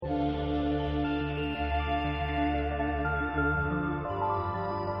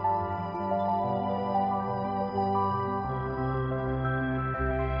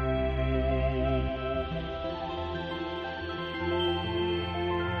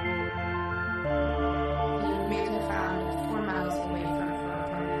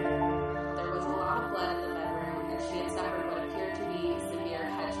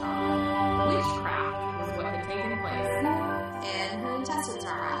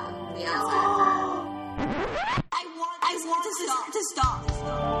to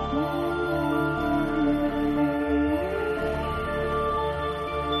stop.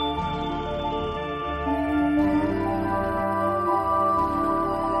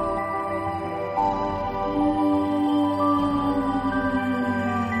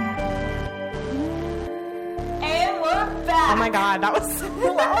 And we're back. Oh my god, that was so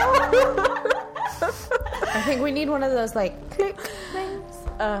loud. I think we need one of those like click things.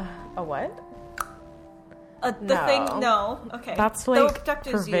 A what? The No. thing, no. Okay. That's The like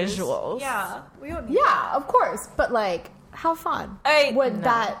doctors for use. visuals. Yeah. We don't need Yeah, of course, but like, how fun Hey, would No.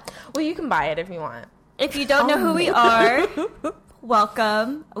 that? Well, you can buy it if you want. If you don't know who we are,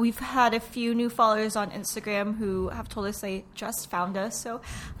 welcome. We've had a few new followers on Instagram who have told us they just found us. So,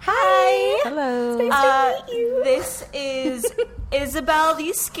 hi. Hello. This is Isabel the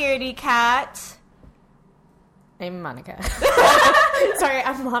Scaredy Cat. I'm Monica. Sorry,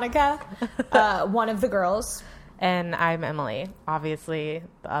 I'm Monica. One of the girls. And I'm Emily, obviously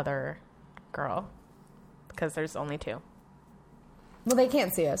the other girl, because there's only two. Well, they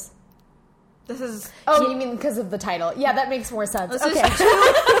can't see us. This is Oh, you mean because of the title? Yeah, that makes more sense. This Okay.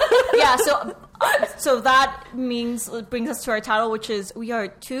 yeah. So that brings us to our title, which is we are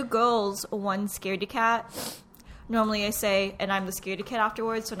two girls, one scaredy cat. Normally I say, and I'm the scaredy cat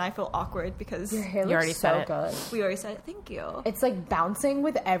afterwards, and I feel awkward because Your hair You already looks said so it. good. we already said it. Thank you. It's like bouncing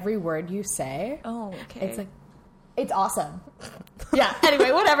with every word you say. Oh, okay. It's like, it's awesome. Yeah.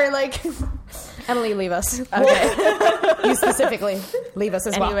 Anyway, whatever. Like, Emily, leave us. Okay. You specifically, leave us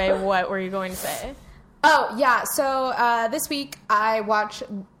as well. Anyway, what were you going to say? Oh yeah. So this week I watched.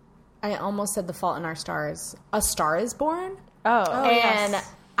 I almost said The Fault in Our Stars. A Star Is Born. Oh, And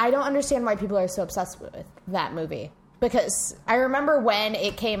yes. I don't understand why people are so obsessed with that movie. Because I remember when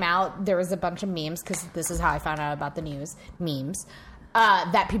it came out, there was a bunch of memes, because this is how I found out about the news, memes,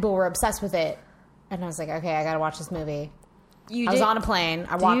 that people were obsessed with it. And I was like, okay, I gotta watch this movie. I was on a plane,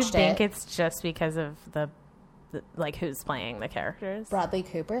 I Do you watched think it. it's just because of the like who's playing the characters? Bradley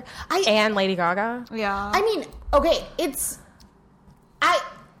Cooper. And Lady Gaga? Yeah. I mean, okay,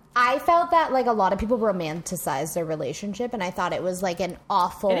 I felt that like a lot of people romanticize their relationship, and I thought it was like an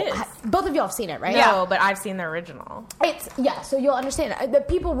awful. It is. Both of y'all have seen it, right? No, but I've seen the original. So you'll understand that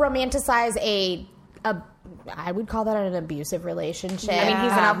people romanticize a I would call that an abusive relationship. I mean,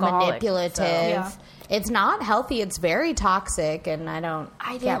 he's an alcoholic, manipulative. so- Yeah. It's not healthy. It's very toxic, and I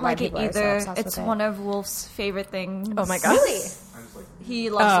I get didn't why like it people are so either. obsessed It's with it. one of Wolf's favorite things. Oh my god. Really? He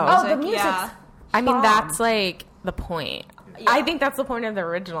loves Oh, the the music. music's Yeah. I mean, bomb. that's like the point. Yeah. I think that's the point of the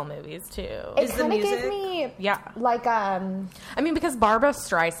original movies too. It Is the kind of music? gave me Yeah. like I mean, because Barbara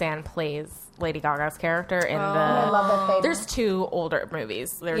Streisand plays Lady Gaga's character in I the. love that they There's two older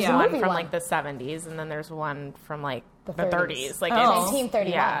movies. There's Yeah. one Movie from one. like the 70s, and then there's one from like The the 30s. Like Oh. it's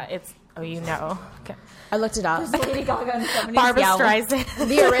 1931. Yeah, it's you know. Okay. I looked it up. Lady Gaga in the 70s. Barbara Yeah, Streisand.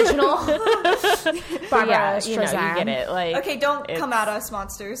 The original Barbara yeah, you know, you Streisand. get it. Like Okay, don't it's- come at us,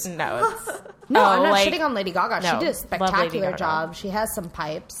 monsters. No, it's No, Oh, I'm not like- shitting on Lady Gaga. No, She did a love Lady spectacular Gaga. job. She has some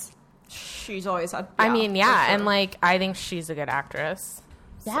pipes. She's always had. I mean, yeah, for sure. and like I think she's a good actress.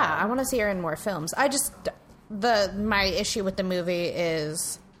 Yeah, I want to see her in more films. My issue with the movie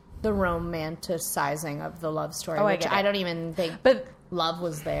is the romanticizing of the love story, Oh, I which get it. I don't even think But love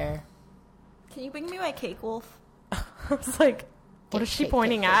was there. Can you bring me my cake, Wolf? I was like, what is she Cake,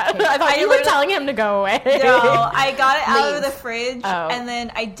 pointing cake, at? cake. I thought you were literally- telling him to go away. No, I got it out of Leave. the fridge, Oh. and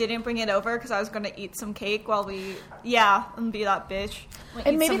then I didn't bring it over because I was going to eat some cake while yeah, and be that bitch. I'm gonna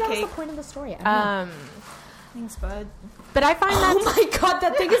And eat maybe some that was cake. the point of the story. I don't know. Thanks, bud. But I find that Oh my god,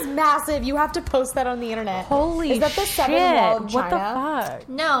 that thing is massive. You have to post that on the internet. holy Is that the shit! seven wall of What the China? fuck?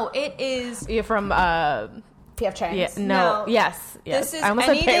 No, it is. You're from PF Chang's. yeah, No. yes. This is I almost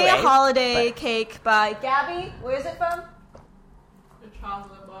Any said Day Pei Wei, Holiday but- cake by Gabby. Where is it from? The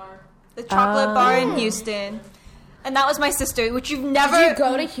chocolate bar. The chocolate bar in Houston. And that was my sister, which you've never. Did you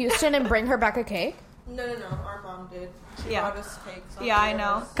go to Houston and bring her back a cake? No, our mom did. She Yeah. brought us cakes. on Yeah, I the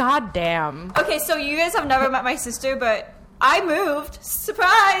know. list. God damn. Okay, so you guys have never met my sister, but I moved.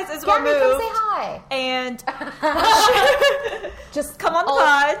 Surprise! Isabel Gabby, come moved. say hi. And Just come on the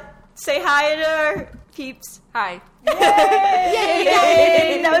pod. Say hi to our peeps. Hi.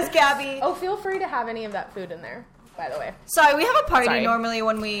 Yay! That was Gabby. Oh, feel free to have any of that food in there. By the way, Sorry, we have a party Sorry. normally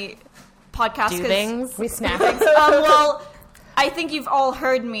when we podcast. do 'cause- things. We snap. Well, I think you've all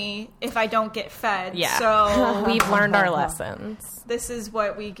heard me if I don't get fed. Yeah. So We've learned our lessons. this is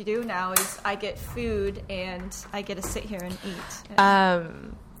what we do now: is I get food and I get to sit here and eat.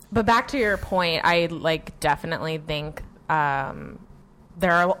 But back to your point, I like definitely think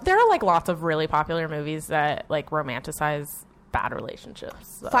there are like lots of really popular movies that like romanticize bad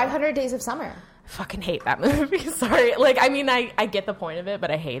relationships. So. 500 Days of Summer. I fucking hate that movie. Sorry. Like, I mean, I get the point of it,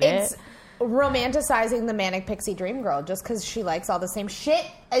 but I hate It's it. romanticizing the manic pixie dream girl. Just because she likes all the same shit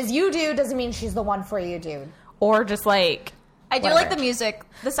as you do doesn't mean she's the one for you, dude. Or just like, I do whatever. like the music.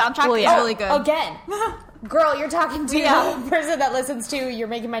 The soundtrack Well, is yeah. really good. Again, girl, you're talking to Yeah. the person that listens to "You're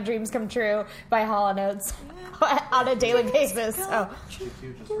Making My Dreams Come True" by Hall & Oates on a daily basis. So,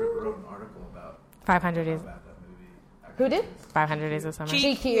 GQ just wrote an article about 500 Days. that movie. who did? 500 Days of Summer.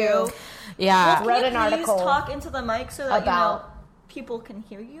 GQ. Yeah. Can Wrote you an article please talk into the mic so that about- people can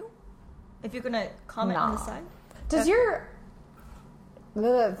hear you? If you're gonna comment on the Nah. side. Does your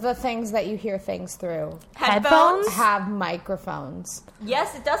the things that you hear things through Headphones? have microphones?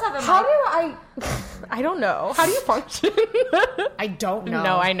 Yes, it does have a How mic. do I? I don't know. How do you function? I don't know.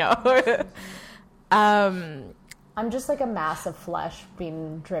 No, I know. I'm just like a mass of flesh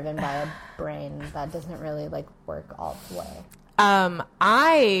being driven by a brain that doesn't really like work all the way.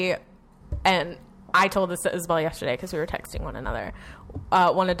 I told this to Isabel yesterday because we were texting one another.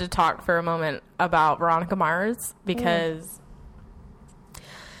 Wanted to talk for a moment about Veronica Mars because,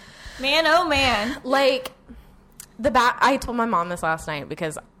 Man, oh man. like, I told my mom this last night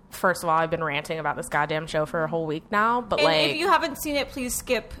because, first of all, I've been ranting about this goddamn show for a whole week now. But And like, if you haven't seen it, please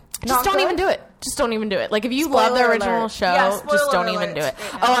skip. just Not don't good? even do it. Just don't even do it. Like, if you love the Spoiler original alert. show, Yeah, just spoiler don't even do it.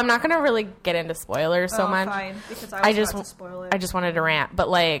 alerts right now. Oh, I'm not gonna really get into spoilers so Oh, much. fine, because I was just about to spoil it. I just wanted to rant, but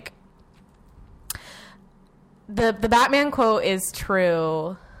like the Batman quote is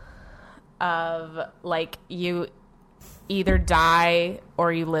true of like you either die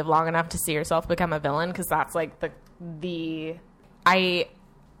or you live long enough to see yourself become a villain, because that's like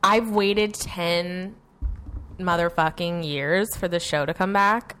I've waited 10 motherfucking years for this show to come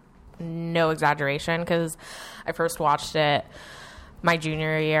back. No exaggeration, because I first watched it my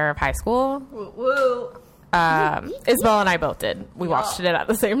junior year of high school. Woo, woo. Isabel and I both did. We watched it at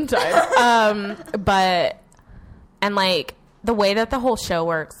the same time. And like the way that the whole show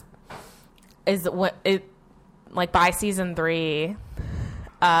works is what it like by season 3,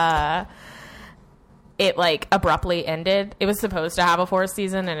 it like abruptly ended. It was supposed to have a 4th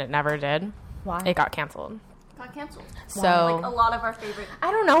season and it never did. Why? It got canceled. Got canceled. So Like a lot of our favorite.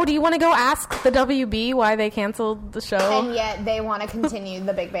 I don't know. Do you want to go ask the WB why they canceled the show? And yet they want to continue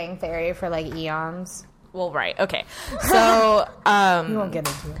the Big Bang Theory for like eons. Well, right. Okay. So, We won't get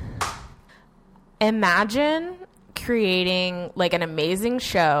into it. imagine creating like an amazing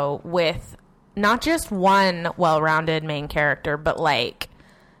show with not just one well-rounded main character, but like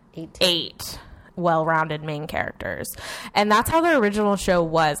 8 well-rounded main characters. And that's how the original show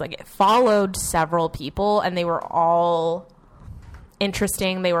was. Like, it followed several people and they were all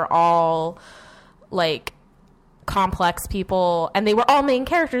interesting. They were all like complex people and they were all main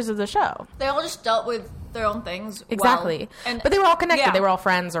characters of the show. They all just dealt with their own things. Exactly. Well. But they were all connected. Yeah. They were all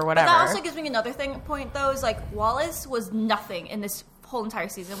friends or whatever. That also gives me another point, though, is like Wallace was nothing in this whole entire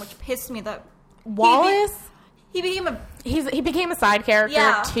season, which pissed me that Wallace... he became a he became a side character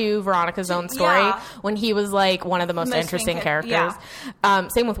Yeah. to Veronica's own story Yeah. when he was like one of the most Most interesting main characters. yeah.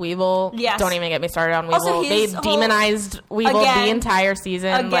 Same with Weevil. Yes. Don't even get me started on Weevil. Also, They his whole- demonized Weevil Again. the entire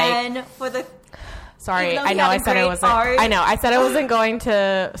season. again Like, for the sorry, even though I he know had I a said I great wasn't. arc. I know I said I wasn't going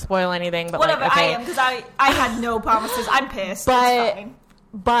to spoil anything, but whatever. like, okay. I am because I had no promises. I'm pissed. But- It's fine.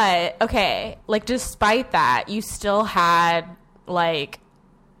 But okay, like despite that, you still had like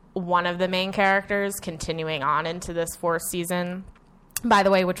one of the main characters continuing on into this 4th season, by the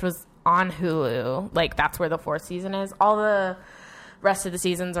way, which was on Hulu. Like, that's where the 4th season is. All the rest of the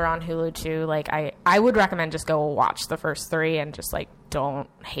seasons are on Hulu too. Like, I would recommend just go watch the first 3 and just like don't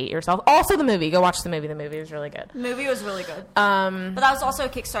hate yourself. Also, the movie, go watch the movie. The movie is really good. The movie was really good. But that was also a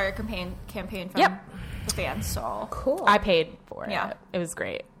Kickstarter campaign from Yep. the fans. So Cool. I paid for it. Yeah. It was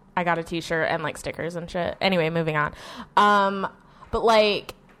great. I got a t-shirt and like stickers and shit. Anyway, moving on. But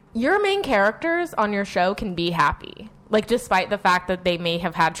like your main characters on your show can be happy. Like, despite the fact that they may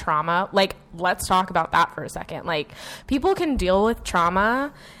have had trauma. Like, let's talk about that for a second. Like, people can deal with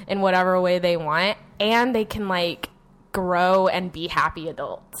trauma in whatever way they want, and they can like grow and be happy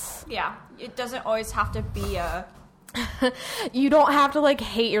adults. yeah, it doesn't always have to be a. You don't have to like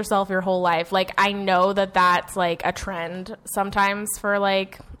hate yourself your whole life. Like, I know that that's like a trend sometimes for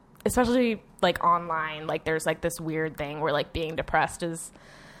like, especially like online. Like, there's like this weird thing where like being depressed is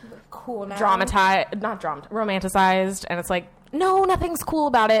Cool now. romanticized, and it's like, no, nothing's cool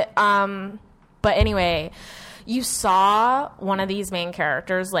about it. But anyway, you saw one of these main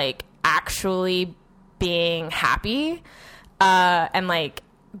characters like actually being happy and like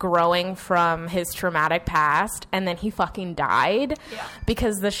growing from his traumatic past, and then he fucking died Yeah.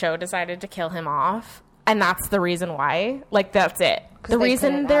 because the show decided to kill him off. and that's the reason why. Like, that's it. The they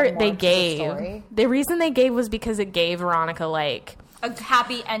reason couldn't add more they to the gave story? the reason they gave was because it gave Veronica like A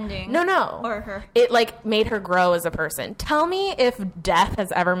happy ending. no Or her. it like made her grow as a person. Tell me if death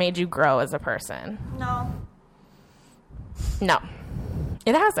has ever made you grow as a person. No. No,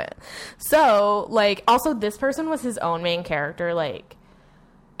 it hasn't. So like, also this person was his own main character, like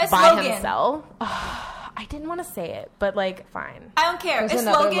It's by Logan. himself. I didn't want to say it, but like, fine. I don't care. There's It's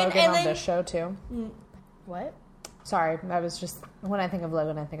another Logan, Logan and on then this show too. What? Sorry, I was just when I think of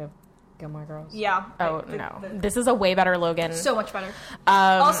Logan, I think of Gilmore Girls. yeah. Oh no, this is a way better Logan. So much better.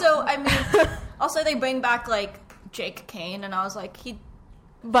 Um, Also, I mean, also they bring back like Jake Kane, and I was like,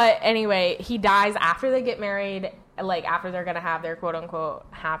 But anyway, he dies after they get married, like after they're gonna have their quote unquote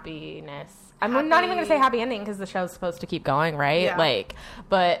happiness. I'm not even gonna say happy ending because the show's supposed to keep going, right? Yeah. Like,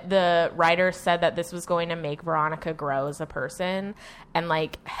 but the writers said that this was going to make Veronica grow as a person and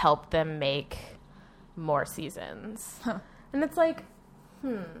like help them make more seasons. And it's like,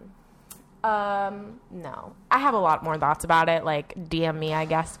 no. I have a lot more thoughts about it. Like, DM me, I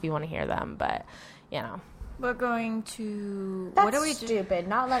guess, if you want to hear them. But, you know. we're going to. That's what do we do? stupid.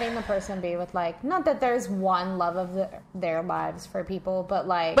 Not letting the person be with like, not that there's one love of their lives for people, but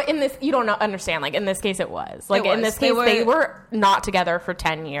like. But in this, you don't understand. Like, in this case, it was. Like, in was. this case, they were not together for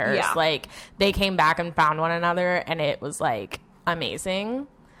 10 years. Yeah. Like, they came back and found one another, and it was, like, amazing.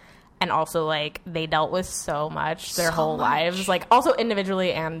 And also, like, they dealt with so much their So whole much. lives. Like, also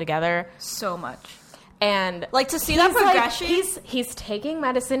individually and together. So much. And Like, to see that he's, like, progression. he's taking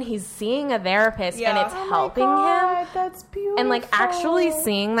medicine. He's seeing a therapist, and Yeah. it's Oh my helping him. That's beautiful. And, like, actually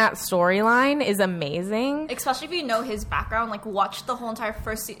seeing that storyline is amazing. Especially if you know his background, like watch the whole entire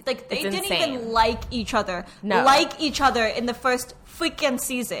first season. Like they It's didn't insane. even like each other. No. Like each other in the first freaking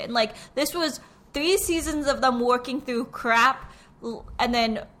season. Like this was 3 seasons of them working through crap, and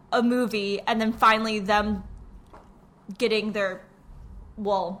then a movie, and then finally them getting their,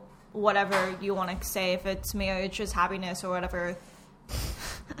 well, whatever you want to say, if it's marriage is happiness or whatever.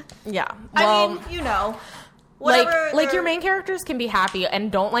 Yeah. I mean, you know, whatever. Like your main characters can be happy,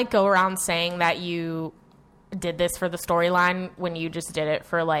 and don't like go around saying that you did this for the storyline when you just did it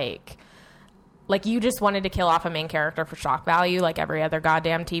for like you just wanted to kill off a main character for shock value, like every other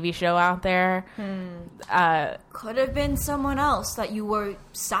goddamn TV show out there. could have been someone else that you were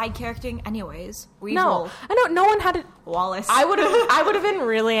side charactering anyways. No, I know no one had to. Wallace. I would have been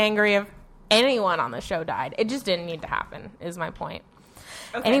really angry if anyone on the show died. It just didn't need to happen. Is my point.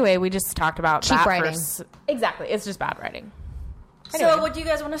 Okay. Anyway, we just talked about Cheap that writing. Exactly, it's just bad writing. So, Anyway. what do you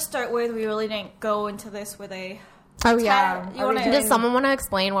guys want to start with? We really didn't go into this with a. Oh yeah. You wanna- Does someone want to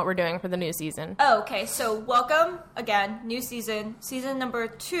explain what we're doing for the new season? Oh, okay. So, welcome again, new season, season number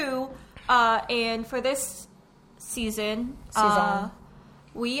 2, and for this season,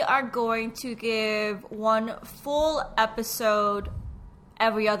 we are going to give one full episode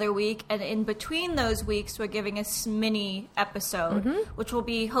every other week, and in between those weeks, we're giving a mini episode, which will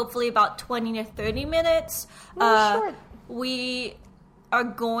be hopefully about 20 to 30 minutes. Short. We are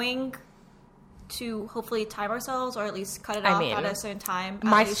going to hopefully time ourselves, or at least cut it off at a certain time. at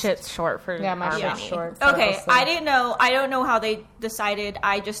My least. shit's short for Yeah, my our shit's mini. short. Okay, So- I didn't know. I don't know how they decided.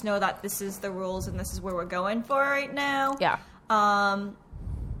 I just know that this is the rules and this is where we're going for right now. Yeah. Um.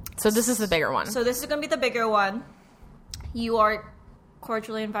 So this is the bigger one. So this is going to be the bigger one. You are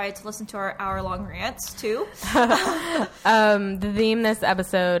cordially invited to listen to our hour-long rants too. The theme this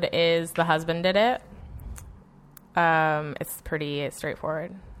episode is the husband did it. It's pretty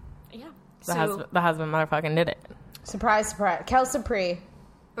straightforward. Yeah. The husband motherfucking did it. Surprise, surprise. Kel Sapri.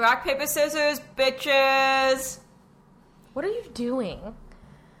 Rock, paper, scissors, bitches. What are you doing?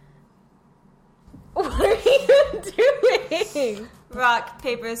 What are you doing? Rock,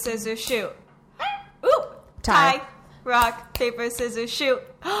 paper, scissors, shoot. Ooh. Tie. Rock, paper, scissors, shoot.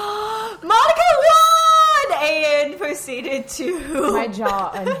 Monica won! And proceeded to... My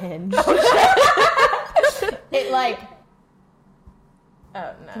jaw unhinged. It like.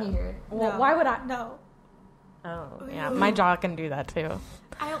 Oh no. Can you hear it? Well, why would I? No. Oh yeah, my jaw can do that too.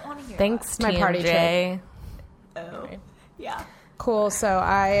 I don't want to hear Thanks, My party TMJ. that. Oh. Yeah. Cool. So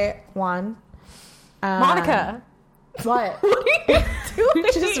I won. Monica, What? what are you doing?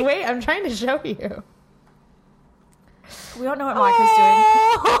 Just wait. I'm trying to show you. We don't know what Monica's doing.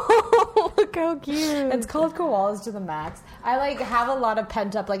 Oh, look how cute. It's called Koalas to the Max. I like have a lot of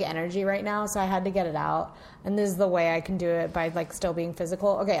pent up like energy right now, so I had to get it out. And this is the way I can do it by like still being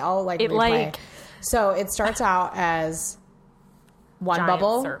physical. Okay, I'll like It, replay. like- So it starts out as one Giant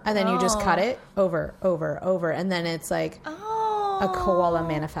bubble, circle. and then you just cut Oh. it over, and then it's like Oh. a koala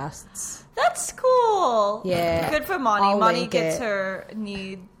manifests. That's cool. Yeah. Good for Monty. I'll Monty link gets it. her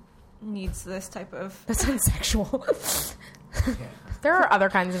need needs this type of. That sounds sexual. Yeah. There are other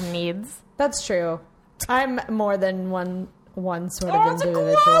kinds of needs. That's true. I'm more than one sort of Oh, it's a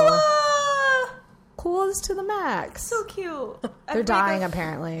individual. koala! Koalas to the max. So cute. They're dying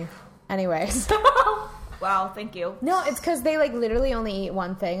apparently. Anyways. Wow, thank you. No, it's because they like literally only eat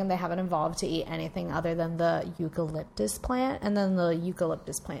one thing and they haven't evolved to eat anything other than the eucalyptus plant, and then the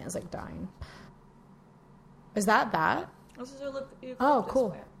eucalyptus plant is like dying. Is that? This is our Oh,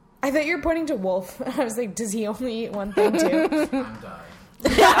 cool. I thought you were pointing to Wolf. I was like, does he only eat one thing too? I'm dying.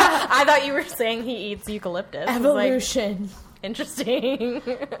 I thought you were saying he eats eucalyptus. I was like, Evolution. interesting.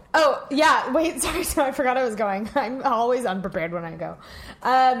 Oh, yeah. Wait, sorry. So I forgot I was going. I'm always unprepared when I go.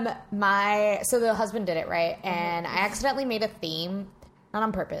 So the husband did it, right? And I accidentally made a theme, not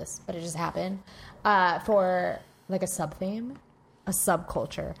on purpose, but it just happened, for like a sub-theme, a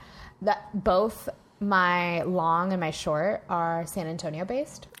subculture. That both my long and my short are San Antonio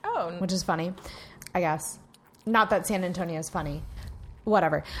based. Oh. Which is funny, I guess. Not that San Antonio is funny.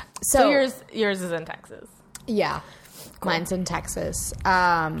 Whatever. So yours is in Texas. Yeah. Cool. Mine's in Texas.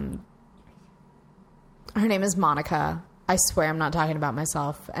 Her name is Monica. I swear I'm not talking about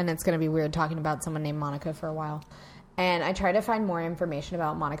myself, and it's going to be weird talking about someone named Monica for a while. And I tried to find more information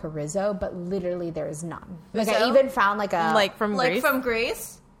about Monica Rizzo, but literally there is none. Like I Rizzo? even found like From Like Greece? from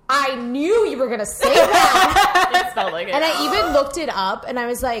Greece? I knew you were going to say that. It felt like it. And I even looked it up, and I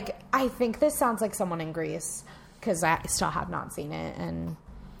was like, I think this sounds like someone in Greece, because I still have not seen it, and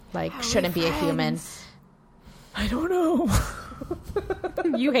like shouldn't be a human. I don't know.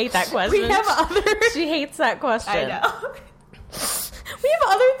 You hate that question. We have other. She hates that question. I know. We have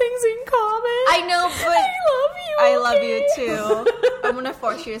other things in common. I know, but I love you. I love you too. I'm gonna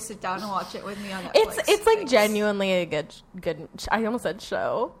force you to sit down and watch it with me on Netflix. It's like Thanks. genuinely a good. I almost said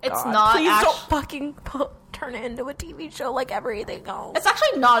show. It's God, not Please act- don't fucking turn it into a TV show like everything else. It's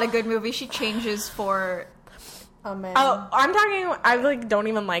actually not a good movie. She changes for. Oh man. Oh, I'm talking. I like don't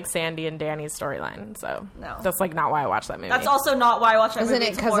even like Sandy and Danny's storyline, so No. that's like not why I watched that movie. That's also not why I watch that Isn't movie. it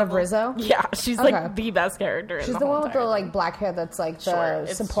It's because of horrible. Rizzo? Yeah, she's Okay. like the best character. She's in the the one whole with the entire like thing. black hair that's like the Short.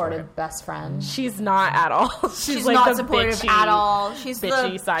 It's supportive short. best friend. She's not at all. She's like not the supportive bitchy, at all. She's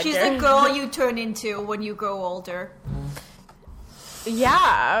bitchy the side she's the character. girl you turn into when you grow older.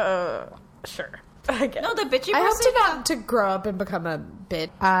 Yeah, sure. I guess. No, the bitchy person. I hope to not to grow up and become a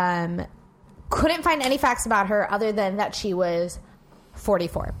bit. Couldn't find any facts about her other than that she was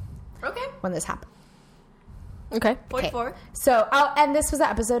 44 Okay. when this happened. Okay. 44. So, and this was the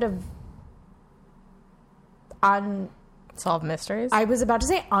episode of Solve mysteries. I was about to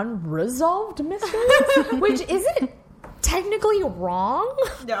say unresolved mysteries, which isn't technically wrong,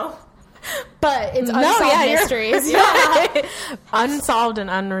 No. but it's unsolved mysteries. Yeah. Unsolved and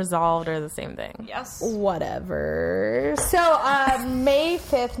unresolved are the same thing. Yes. Whatever. So, May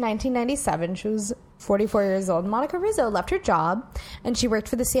 5th, 1997, she was 44 years old. Monica Rizzo left her job, and she worked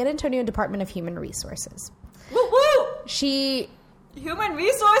for the San Antonio Department of Human Resources. Woo woo! She Human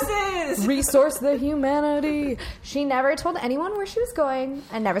resources. resourced the humanity. She never told anyone where she was going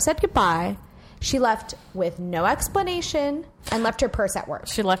and never said goodbye. She left with no explanation and left her purse at work.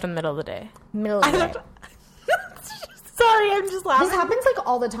 She left in the middle of the day. Middle of the day. Sorry, I'm just laughing. This happens like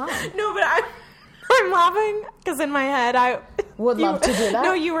all the time. No, but I'm laughing because in my head I Would love to do that.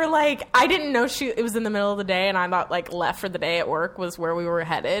 No, you were like, I didn't know it was in the middle of the day, and I thought like left for the day at work was where we were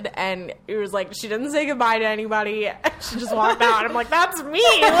headed, and it was like she didn't say goodbye to anybody. She just walked out. I'm like, that's me.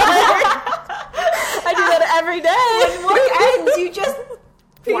 I do that every day. When work ends, you just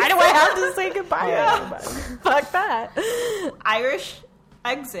Why do I have to say goodbye to anybody? Fuck that. Irish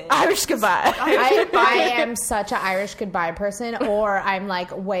exit. Irish goodbye. I am such an Irish goodbye person, or I'm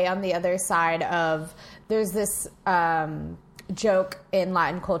like way on the other side of. There's this joke in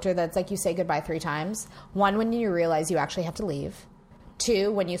Latin culture that's like you say goodbye 3 times. 1, when you realize you actually have to leave.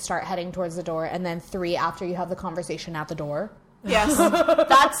 2, when you start heading towards the door, and then 3, after you have the conversation at the door. Yes,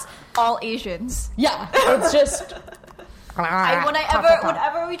 that's all Asians. Yeah, it's just.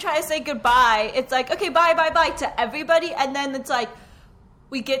 Whenever we try to say goodbye, it's like, okay, bye, bye, bye to everybody, and then it's like,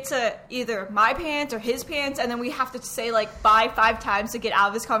 we get to either my parents or his parents, and then we have to say, like, bye 5 times to get out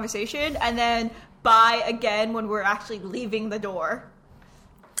of this conversation, and then bye again when we're actually leaving the door.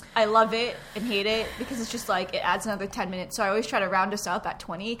 I love it and hate it because it's just like it adds another 10 minutes. So I always try to round us up at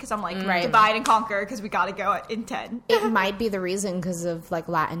 20 because I'm like, divide and conquer because we got to go in 10. It might be the reason because of like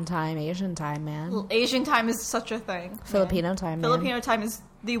Latin time, Asian time, man. Asian time is such a thing. Filipino time, man. Filipino time is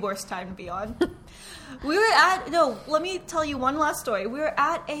the worst time to be on. Let me tell you one last story. We were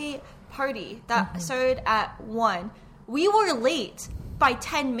at a party that started at 1. We were late by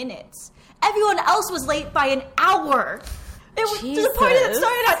 10 minutes. Everyone else was late by an hour. It was the party that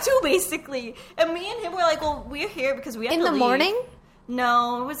started at 2, basically. And me and him were like, well, we're here because we have In to the leave. morning?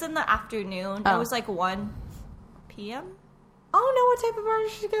 No, it was in the afternoon. Oh. It was like 1 p.m. I don't know what type of party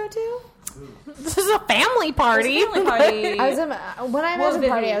should go to. This is a family party. It was a family party. When I What imagine was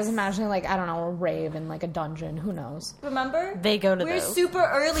party, I Vivi's? was imagining like, I don't know, a rave in like a dungeon. Who knows? Remember? They go to We were those. super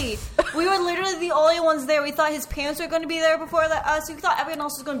early. We were literally the only ones there. We thought his parents were going to be there before us. We thought everyone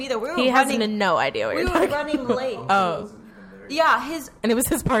else was going to be there. We were He has running. no idea what We you're were talking. running late. Oh, Yeah, his and it was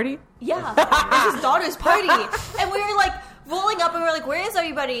his party. it was his daughter's party, and we were like rolling up, and we were like, "Where is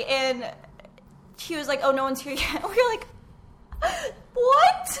everybody?" And he was like, "Oh, no one's here yet." We were like,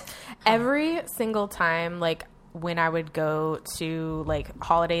 "What?" Every single time, like when I would go to like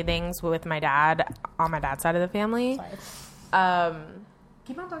holiday things with my dad on my dad's side of the family.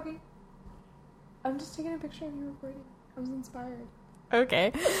 Keep on talking. I'm just taking a picture of you recording. I was inspired.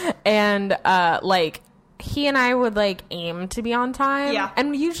 Okay. And like he and I would like aim to be on time. Yeah.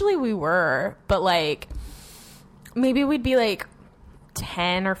 And usually we were, but like maybe we'd be like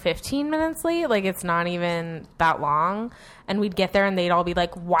 10 or 15 minutes late. Like it's not even that long. And we'd get there and they'd all be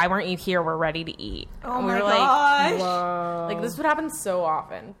like, "Why weren't you here? We're ready to eat." Oh and we my were gosh! like this would happen so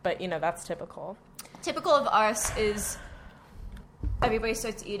often, but you know, that's typical. Typical of us is everybody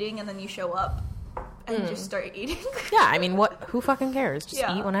starts eating, and then you show up and just start eating. Yeah, I mean, who fucking cares? Just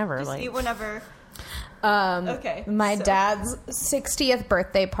Yeah, eat whenever. Just like eat whenever. Okay, My so- dad's 60th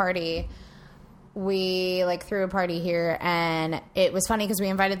birthday party. We like threw a party here, and it was funny because we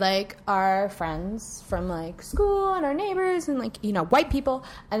invited like our friends from like school and our neighbors and like, you know, white people,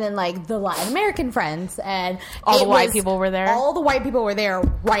 and then like the Latin American friends, and All the it white was- people were there? All the white people were there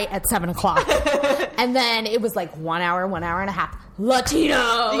right at 7:00, and then it was like 1 hour and a half.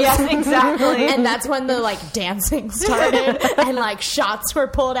 Latinos. Yes, exactly. And that's when the like dancing started and like shots were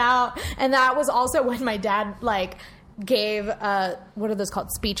pulled out. And that was also when my dad like gave what are those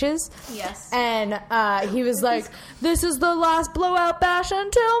called, speeches? Yes. And he was like, "This is the last blowout bash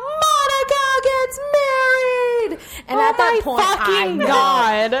until Monica gets married." And at that point, fucking I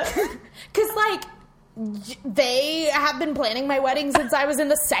God. because like they have been planning my wedding since I was in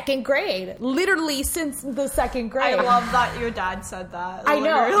the 2nd grade, literally since the 2nd I grade. love that your dad said that. I know,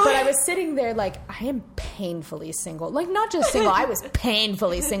 literally. but I was sitting there like, I am painfully single. Like, not just single, I was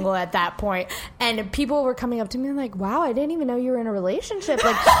painfully single at that point. And people were coming up to me and like, "Wow, I didn't even know you were in a relationship."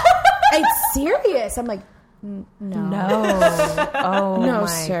 Like, it's serious. I'm like, no. Oh No, my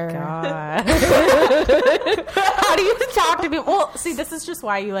sir. God. How do you talk to people? Well, see, this is just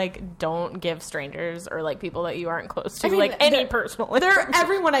why you like don't give strangers or like people that you aren't close to I mean, like any they're- personal. They're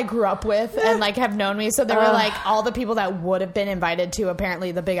everyone I grew up with and like have known me. So they were like all the people that would have been invited to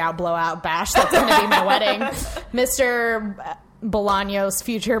apparently the big out blowout bash that's going to be my wedding. Mr. Bolaños,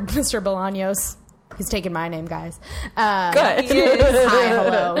 future Mr. Bolaños. He's taking my name, guys. Good. He is. Hi,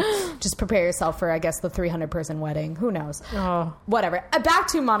 hello. Just prepare yourself for, I guess, the 300-person wedding. Who knows? Oh. Whatever. Back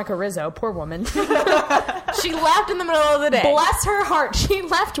to Monica Rizzo. Poor woman. She left in the middle of the day. Bless her heart. She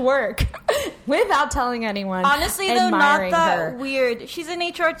left work without telling anyone. Honestly, though, not admiring that her. weird. She's in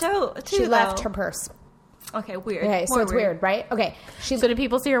HR too. She left her purse. Okay, weird. Okay, so More it's weird, right? Okay. She. So did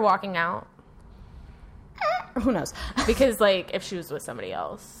people see her walking out? Who knows? Because like if she was with somebody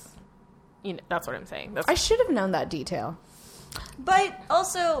else, you know, that's what I'm saying. That's I should have known that detail. But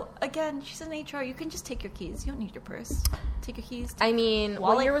also, again, she's in HR. You can just take your keys. You don't need your purse. Take your keys. I mean, what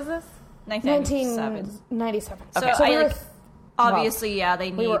Wallet? year was this? 1997. 1997. Okay. So we I were, like, obviously, yeah,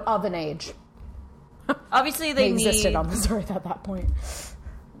 they need. we were of an age. Obviously, They they need. existed on this earth at that point.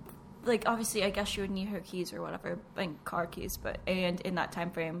 Like, obviously, I guess she would need her keys or whatever, and car keys. But and in that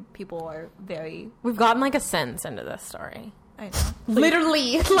time frame, people are very. We've gotten like a sentence into this story. I know.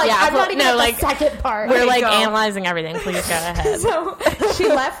 Literally, like Yeah, I'm not even no, at like, the second part. We're like go. analyzing everything. Please go ahead. So she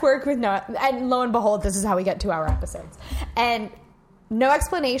left work with no, and lo and behold, this is how we get 2-hour episodes. And no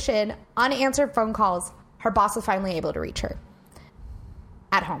explanation, unanswered phone calls. Her boss was finally able to reach her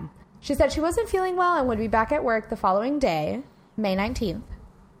at home. She said she wasn't feeling well and would be back at work the following day, May 19th.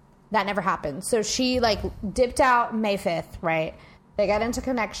 That never happened. So she like dipped out May 5th, right? They got into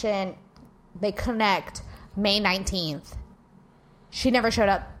connection. They connect May 19th. She never showed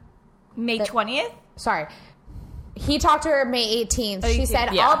up. May 20th? Sorry. He talked to her May 18th. She 18th,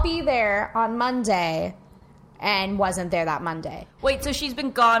 said, yeah. I'll be there on Monday, and wasn't there that Monday. Wait, so she's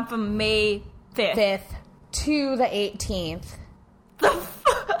been gone from May 5th. 5th to the 18th.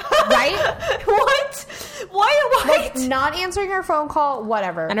 Right? What? Why? Like, not answering her phone call,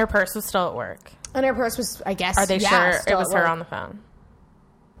 whatever. And her purse was still at work. And her purse was, I guess, Are they yeah, sure it still was at her work. on the phone?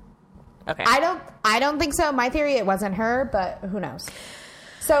 Okay. I don't think so. My theory, it wasn't her, but who knows.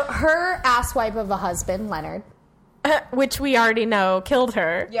 So her asswipe of a husband, Leonard, which we already know killed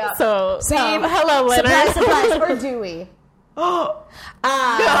her. Yeah. So hello, Surprise, Leonard. surprise, or do we?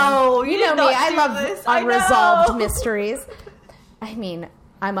 No, You know me. I love this. unresolved mysteries. I mean,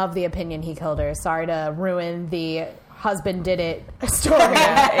 I'm of the opinion he killed her. Sorry to ruin the husband did it story.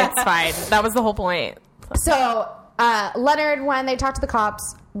 It's fine. That was the whole point. So Leonard, when they talk to the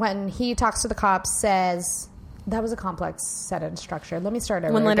cops, when he talks to the cops, says that was a complex sentence structure. Let me start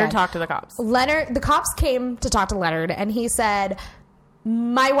over. When Leonard again. talked to the cops. The cops came to talk to Leonard, and he said,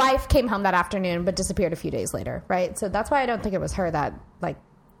 "My wife came home that afternoon, but disappeared a few days later." Right. So that's why I don't think it was her that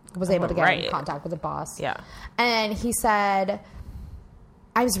was able to get in Right. contact with the boss. Yeah. And he said,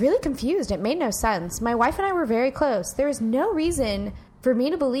 "I was really confused. It made no sense. My wife and I were very close. There is no reason for me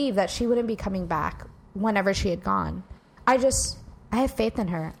to believe that she wouldn't be coming back whenever she had gone. I have faith in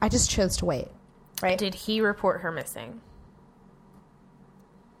her. I just chose to wait." Right? Did he report her missing?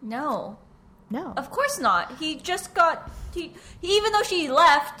 No. No. Of course not. He just got he even though she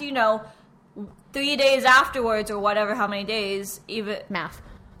left, 3 days afterwards or whatever, how many days, even Math.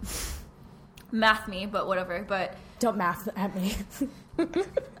 math me, but whatever. But Don't math at me.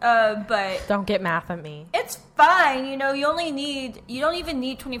 but Don't get math at me. it's fine. You don't even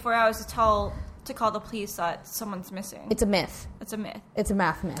need 24 hours to call the police that someone's missing. It's a myth. It's a myth. It's a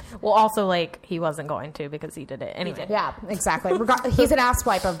math myth. Well, also, he wasn't going to because he did it anyway. did. Yeah, exactly. He's an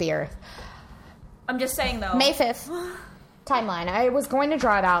asswipe of the earth. I'm just saying though. May 5th. Timeline. I was going to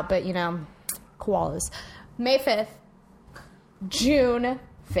draw it out, but, koalas. May 5th. June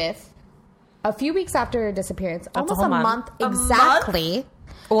 5th. A few weeks after her disappearance. That's a almost whole a month. month exactly.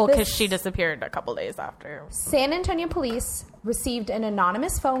 Well, because This- she disappeared a couple days after. San Antonio police received an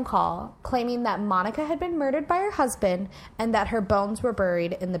anonymous phone call claiming that Monica had been murdered by her husband and that her bones were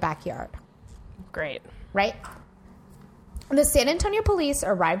buried in the backyard. Great. Right? The San Antonio police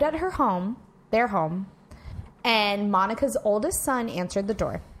arrived at their home, and Monica's oldest son answered the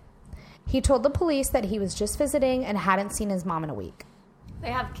door. He told the police that he was just visiting and hadn't seen his mom in a week.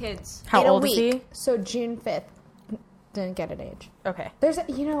 They have kids. How In a old is week. he? So June 5th. Didn't get an age. Okay. There's,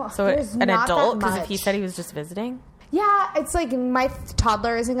 So there's an not adult? that Because if he much. said he was just visiting? Yeah, it's like my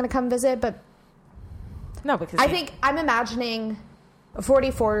toddler isn't going to come visit, but No, because I think I'm imagining a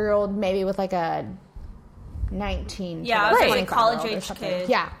 44-year-old maybe with a 19 Yeah, to I was like a 25-year-old college-age or something. kid.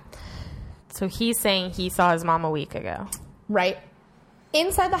 Yeah, So he's saying he saw his mom a week ago. right.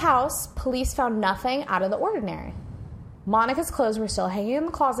 Inside the house, police found nothing out of the ordinary. Monica's clothes were still hanging in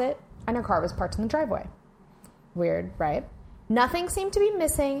the closet, and her car was parked in the driveway. Weird, right? Nothing seemed to be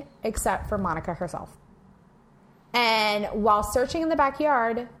missing except for Monica herself. And while searching in the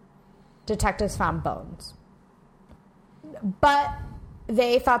backyard, detectives found bones. But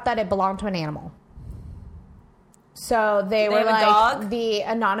they thought that it belonged to an animal. So they Do they were have a like, dog? the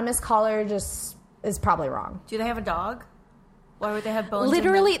anonymous caller just is probably wrong. Do they have a dog? Why would they have bones?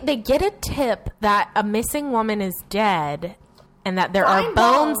 Literally, they get a tip that a missing woman is dead and that there are Find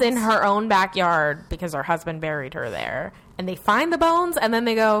bones in bones. her own backyard because her husband buried her there. And they find the bones and then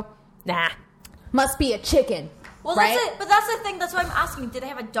they go, nah. Must be a chicken. Well, right? that's it. But that's the thing. That's why I'm asking. Did they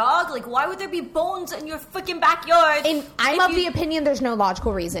have a dog? Why would there be bones in your freaking backyard? And I'm If of the opinion there's no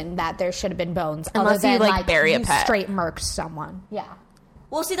logical reason that there should have been bones Unless other you, than bury a you pet. straight murked someone. Yeah.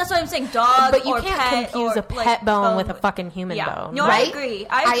 Well, see, that's what I'm saying. Dog, But you or can't pet, confuse or, a pet bone with a with- fucking human yeah. bone. No, Right? I agree.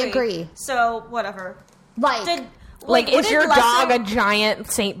 I agree. So whatever. Like, Did Like, what is did your Lesser- dog a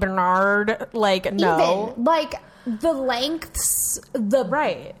giant Saint Bernard? No. even, the lengths, the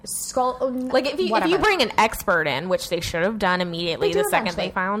Right. skull. If you whatever. bring an expert in, which they should have done immediately They the do second they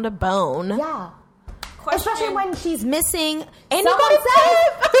eventually. found a bone. Yeah. Question- Especially when she's missing. And you someone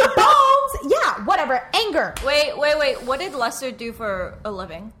got says bones. Yeah, whatever. Anger. Wait. What did Lester do for a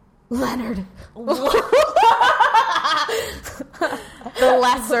living? Leonard. The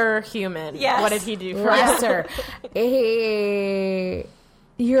lesser human. Yes. What did he do for Lester.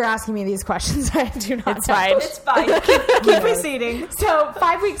 You're asking me these questions. I do not It's know. fine. It's fine. Keep proceeding. So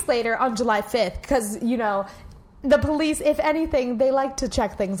 5 weeks later, on July 5th, because, the police, if anything, they like to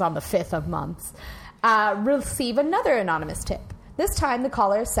check things on the 5th of months, receive another anonymous tip. This time, the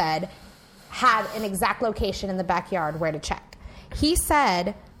caller had an exact location in the backyard where to check. He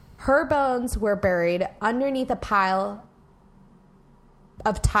said her bones were buried underneath a pile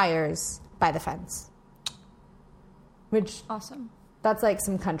of tires by the fence. Which, Awesome. that's like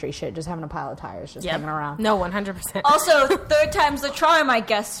some country shit, just having a pile of tires just hanging around. No, 100%. Also, third time's the charm, I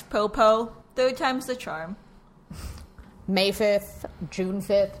guess, Popo. Third time's the charm. May 5th, June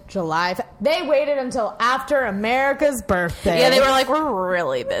 5th, July 5th. They waited until after America's birthday. Yeah, they were like, we're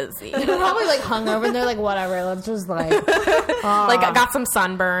really busy. They're probably like hungover and they're like, whatever, let's just like. Like, I got some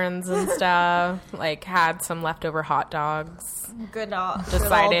sunburns and stuff. Like, had some leftover hot dogs. Good.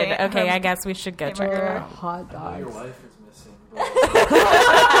 Decided, okay, I guess we should go check it out. Hot I know your dogs. wife is missing.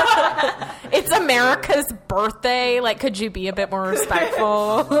 It's America's birthday. Like, could you be a bit more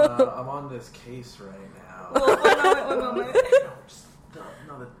respectful? I'm on this case right now. One moment.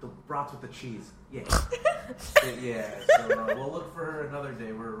 No, the brats with the cheese. Yeah. Yeah, so we'll look for her another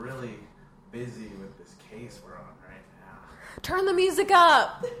day. We're really busy with this case we're on right now. Turn the music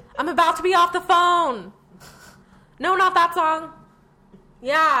up. I'm about to be off the phone. No, not that song.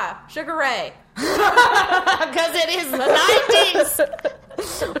 Yeah, Sugar Ray. Because it is the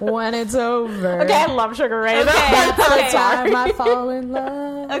 90s. When it's over. Okay, I love Sugar Ray. Okay. That's the Okay. time I fall in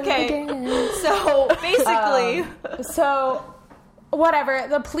love. Okay. Again. So basically, So, whatever.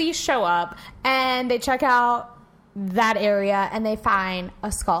 The police show up and they check out that area and they find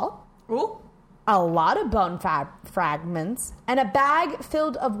a skull, ooh, a lot of bone fragments, and a bag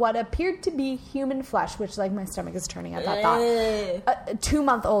filled of what appeared to be human flesh, which, like, my stomach is turning at that thought. A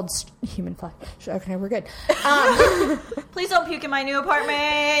 2-month-old human flesh. Okay, we're good. please don't puke in my new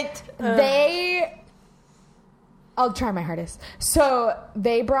apartment. I'll try my hardest. So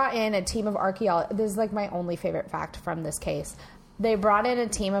they brought in a team of archaeologists. This is like my only favorite fact from this case. They brought in a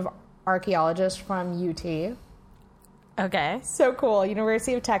team of archaeologists from UT. Okay. So cool.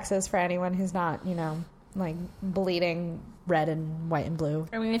 University of Texas, for anyone who's not, like bleeding red and white and blue.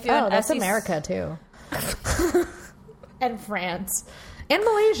 I mean, if you're that's America too. And France. And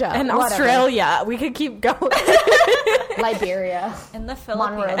Malaysia. And whatever. Australia. We could keep going. Liberia. in the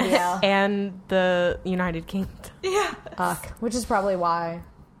Philippines. Monrovia. And the United Kingdom. Yeah. Which is probably why.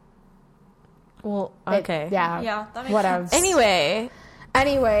 Well, okay. Yeah, that makes Whatever. sense.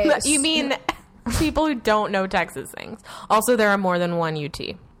 Anyway. You mean people who don't know Texas things. Also, there are more than one UT.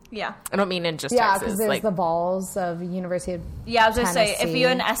 Yeah. I don't mean in just Yeah, Texas. because there's Like, the balls of University of Yeah, I was going to say, if Tennessee. you're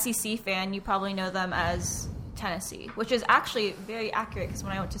an SEC fan, you probably know them as Tennessee, which is actually very accurate because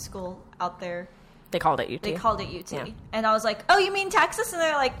when I went to school out there, they called it UT. they called it UT. Yeah. And I was like, oh, you mean Texas? And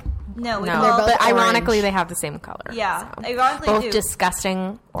they're like, no, we No, call both it but ironically, orange. they have the same color. Yeah, so. ironically Both do.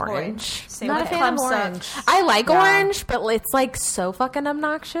 disgusting orange. Same Not a with fan of Clemson. orange. I like Yeah. orange, but it's like so fucking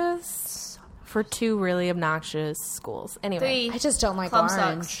obnoxious for two really obnoxious schools. Anyway, 3. I just don't like Clem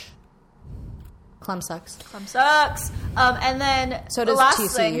orange. sucks. Clem sucks. Clem sucks. And then So the does last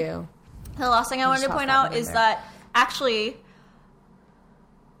TCU. the last thing I wanted to toss point that out one in is there. that actually,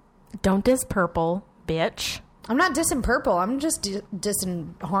 don't diss purple, bitch. I'm not dissing purple. I'm just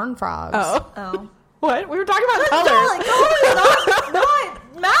dissing horn frogs. oh, What? We were talking about darling,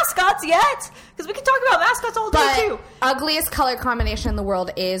 not mascots yet, because we can talk about mascots all day But too. ugliest color combination in the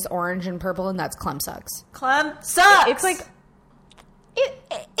world is orange and purple, and that's Clem sucks. Clem sucks. It's like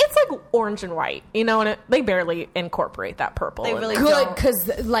it's like orange and white, you know, and they barely incorporate that purple. They in really there. Good, don't.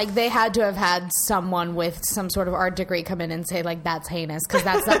 because like they had to have had someone with some sort of art degree come in and say like that's heinous, because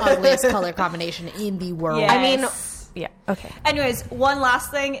that's the ugliest color combination in the world. Yeah. I mean, Yes. yeah, okay. Anyways, one last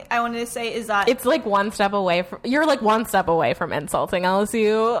thing I wanted to say is that It's like one step away from you're like one step away from insulting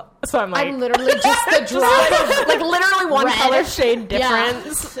LSU. So I'm like I'm literally just the drop. like literally one Red. color shade Yeah.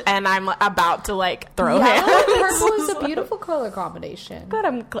 difference, and I'm about to like throw Yellow hands. and purple is a beautiful color combination.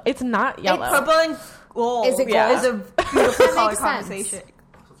 But it's not yellow. purple and gold Is it Yeah. gold? is a beautiful That color makes sense. conversation.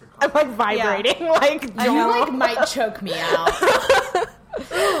 I'm like vibrating. Like You don't- like might choke me out.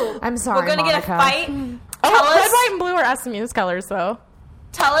 I'm sorry, We're gonna Monica. get a fight. Oh, Tell red, us, white, and blue are SMU's colors, though.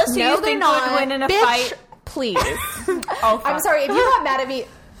 tell us who No, you they're think not. would win in a Bitch, fight. please. Oh, I'm sorry, if you got mad at me.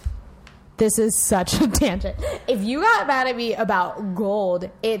 This is such a tangent. If you got mad at me about gold,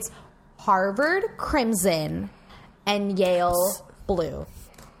 it's Harvard crimson and Yale blue.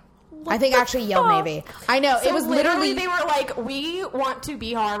 I think actually Yale fuck? navy. I know So it was literally they were like, we want to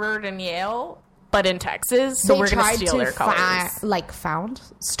be Harvard and Yale, but in Texas, so they we're going to tried steal to their colors.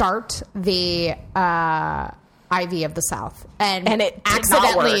 start the Ivy of the South, and it did not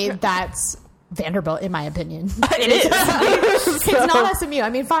accidentally work. that's Vanderbilt, in my opinion. It is. It's not SMU. I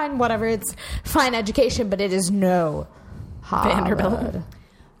mean, fine, whatever. It's fine education, but it is no Harvard. Vanderbilt.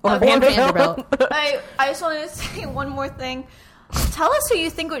 Or Vanderbilt. Vanderbilt. I just wanted to say one more thing. Tell us who you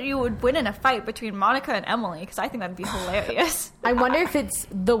think you would win in a fight between Monica and Emily, because I think that'd be hilarious. I wonder if it's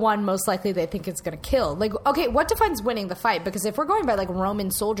the one most likely they think it's going to kill. Like, okay, what defines winning the fight? Because if we're going by like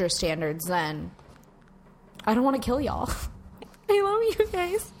Roman soldier standards, then I don't want to kill y'all. I love you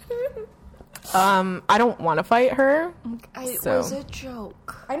guys. I don't want to fight her. It So. was a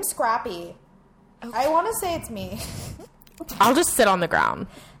joke. I'm scrappy. I want to say it's me. I'll just sit on the ground.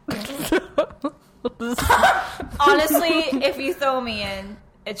 Honestly, if you throw me in,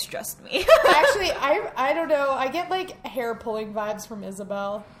 it's just me. Actually, I don't know. I get like hair pulling vibes from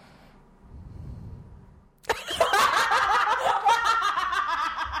Isabel.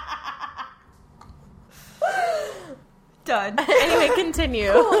 Done. Anyway,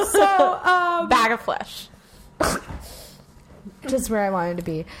 continue. So, Bag of flesh. just where I wanted to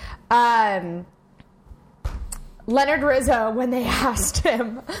be. Leonard Rizzo, when they asked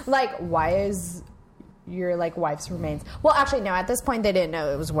him, like, why is your, like, wife's remains? Well, actually, no, at this point, they didn't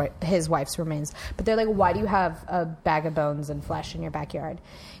know it was his wife's remains. But they're like, why do you have a bag of bones and flesh in your backyard?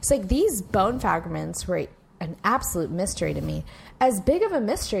 It's like, these bone fragments were an absolute mystery to me. As big of a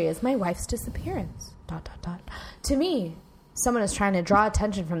mystery as my wife's disappearance. ... To me, someone is trying to draw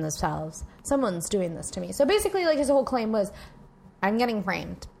attention from themselves. Someone's doing this to me. So basically, like, his whole claim was, I'm getting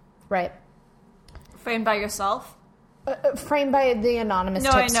framed, right? Framed by yourself? Framed by the anonymous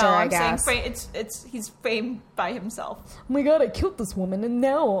No, tipster, I know. I I'm guess. saying he's framed by himself. Oh my god, I killed this woman, and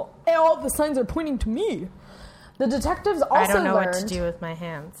now all the signs are pointing to me. The detectives also I don't know learned... what to do with my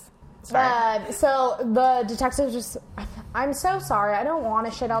hands. Sorry. So the detectives just... I'm so sorry. I don't want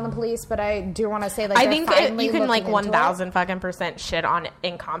to shit on the police, but I do want to say, like, I they're think finally you can, like, looking into it. 1,000% shit on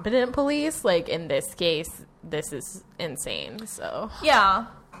incompetent police. Like, in this case, this is insane, so... Yeah.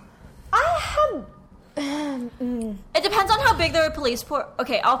 I had... It depends on how big their police force...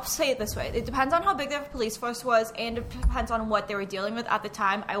 Okay, I'll say it this way. It depends on how big their police force was, and it depends on what they were dealing with at the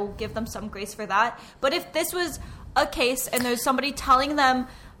time. I will give them some grace for that. But if this was a case and there's somebody telling them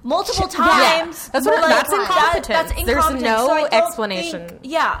multiple times... That's what- that's incompetence. That's There's incompetence. no So I don't explanation. think-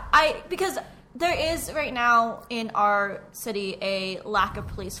 because there is right now in our city a lack of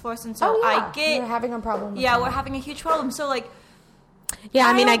police force, and so I get... We're having a problem with Yeah, that. we're having a huge problem. So, like... Yeah,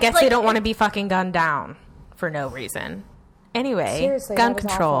 I mean, I guess they like, don't want to be fucking gunned down for no reason. Anyway, Seriously, gun that was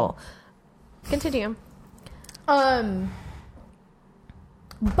control. Continue. But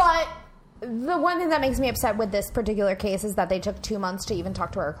the one thing that makes me upset with this particular case is that they took 2 months to even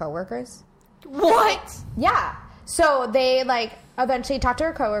talk to our coworkers. What? Yeah. So they, like, eventually talked to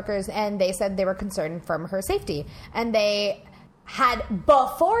her coworkers, and they said they were concerned from her safety. And they had,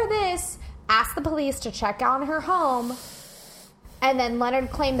 before this, asked the police to check on her home. And then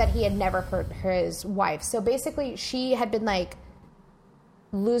Leonard claimed that he had never hurt his wife. So basically, she had been, like,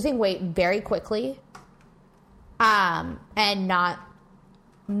 losing weight very quickly. And not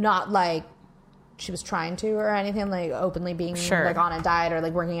like she was trying to or anything, like openly being like on a diet or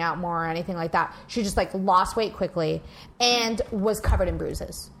like working out more or anything like that. She just like lost weight quickly and was covered in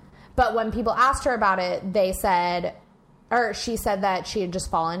bruises. But when people asked her about it, they said, or she said that she had just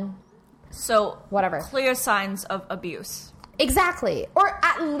fallen. So Whatever. Clear signs of abuse. Exactly. Or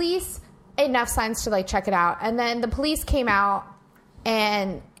at least enough signs to like check it out. And then the police came out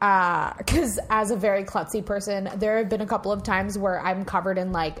and because as a very klutzy person, there have been a couple of times where I'm covered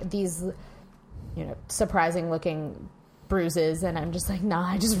in like these, you know, surprising looking bruises, and I'm just like, nah,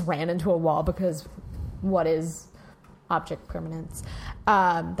 I just ran into a wall because what is object permanence?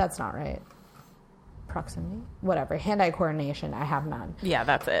 That's not right. Proximity? Whatever. Hand-eye coordination, I have none. Yeah,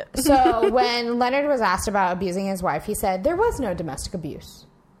 that's it. So when Leonard was asked about abusing his wife, he said, there was no domestic abuse.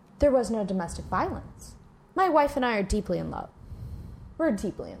 There was no domestic violence. My wife and I are deeply in love. We're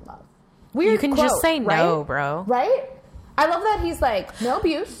deeply in love. Weird You can quote, just say right? no, bro. Right? I love that he's like, no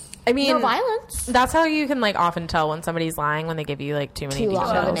abuse. I mean, no violence. That's how you can like often tell when somebody's lying, when they give you like too many Too details.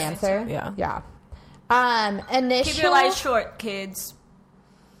 long of an answer. Yeah. Yeah. Initial, Keep your lies short, kids.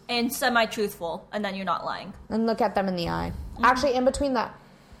 And semi-truthful, and then you're not lying. and look at them in the eye. Actually, in between the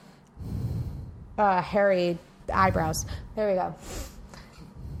hairy eyebrows. There we go.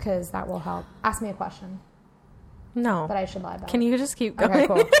 Because that will help. Ask me a question No. that I should lie about. Can you just keep going? Okay,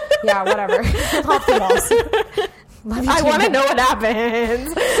 cool. Yeah, whatever. Off the walls. Love you I too, want to man. know what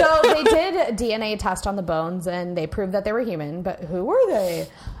happens. So they did a DNA test on the bones, and they proved that they were human. But who were they?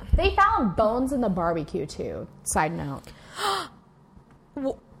 They found bones in the barbecue too. Side note.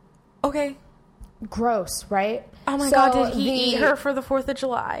 Okay. Gross, right? Oh my So god, did he eat her for the 4th of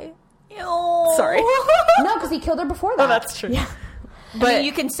July? Ew. Sorry. No, because he killed her before that. Oh, that's true. Yeah. But I mean,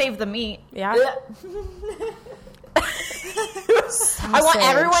 you can save the meat. yeah. I want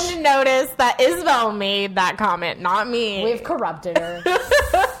everyone to notice that Isabel made that comment, not me. We've corrupted her.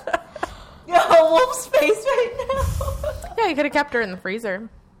 Yo, Wolf's face right now. Yeah, you could have kept her in the freezer.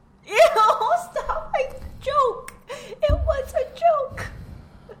 Ew, stop. Like, joke. It was a joke.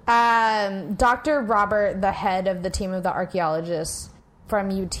 Dr. Robert, the head of the team of the archaeologists from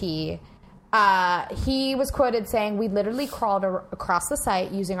UT, He was quoted saying, "We literally crawled across the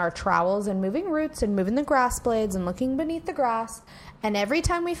site using our trowels and moving roots and moving the grass blades and looking beneath the grass. And every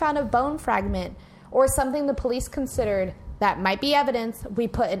time we found a bone fragment or something the police considered that might be evidence, we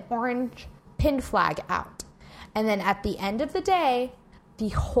put an orange pin flag out. And then at the end of the day, the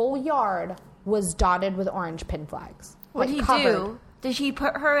whole yard was dotted with orange pin flags." What did he do? Did he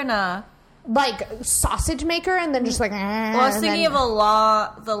put her in a... Like sausage maker and then just like... Well, I was thinking of the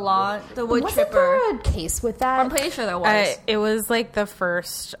wood Wasn't chipper. there a case with that? I'm pretty sure there was. It was like the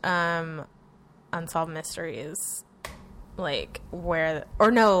first Unsolved Mysteries, like where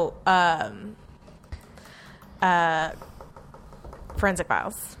Forensic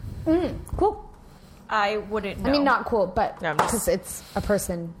Files. Cool. I wouldn't know. I mean, not cool, but No, I'm just- because it's a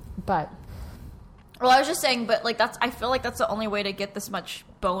person, but... Well, I was just saying, but like I feel like that's the only way to get this much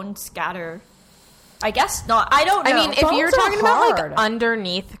bone scatter. I guess not. I don't know. I mean, if Bones you're are talking about hard. like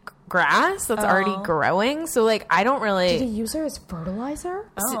underneath grass that's already growing, so like I don't Did he really. use her as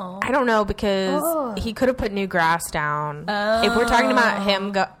fertilizer? Oh. I don't know because Oh. he could have put new grass down. If we're talking about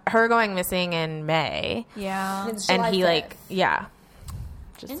her going missing in May, Yeah. It's and July he 5th. like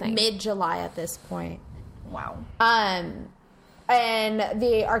just saying. Mid-July at this point. Wow. And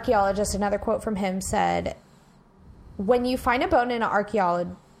the archaeologist, another quote from him said, "When you find a bone in an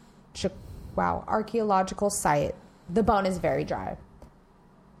archaeological site, the bone is very dry.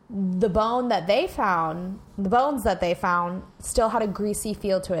 The bones that they found still had a greasy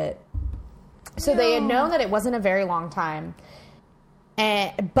feel to it. So they had known that it wasn't a very long time.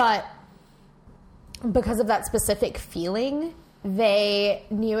 But because of that specific feeling, they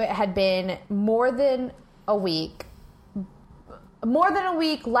knew it had been more than a week,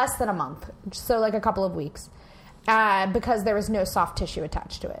 less than a month. So like a couple of weeks. Because there was no soft tissue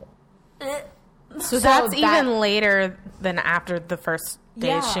attached to it. So that's that- even later than after the first day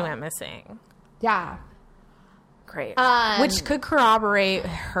Yeah. she went missing. Yeah. Great. Um, Which could corroborate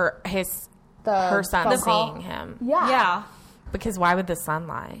her The son phone call? seeing him. Yeah. Yeah. Because why would the son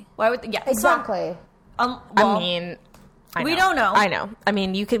lie? Why would? Yeah. Exactly. Well, I mean, we don't know. I know. I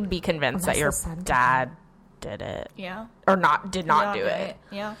mean, you could be convinced that Unless your the son dad did it yeah. or did not do it.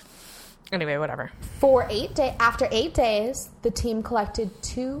 Yeah. Anyway, whatever. After 8 days, the team collected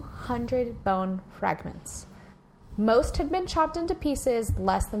 200 bone fragments. Most had been chopped into pieces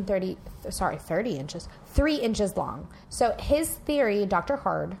less than 30 inches, 3 inches long. So his theory, Dr.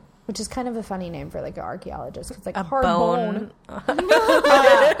 Hard, which is kind of a funny name for like an archaeologist, because like A hard bone.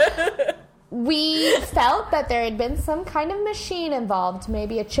 We felt that there had been some kind of machine involved,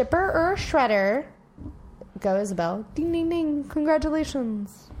 maybe a chipper or a shredder. Go Isabel. Ding, ding, ding.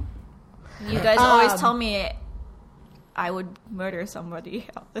 Congratulations. You guys always tell me I would murder somebody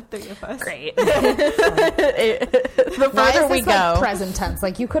out the three of us. Great. The Why further is we this, like, go. present tense?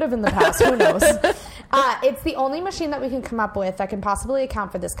 Like, you could have in the past. Who knows? It's the only machine that we can come up with that can possibly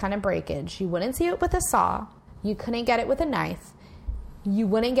account for this kind of breakage. You wouldn't see it with a saw. You couldn't get it with a knife. You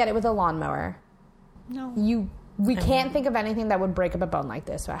wouldn't get it with a lawnmower. No. We can't think of anything that would break up a bone like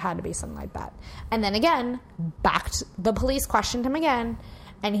this, so it had to be something like that. And then again, the police questioned him again,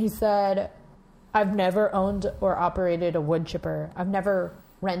 and he said, "I've never owned or operated a wood chipper. I've never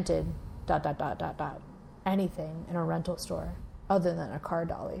rented ... anything in a rental store other than a car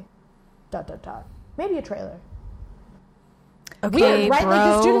dolly ... maybe a trailer." Okay, Weird, right? bro.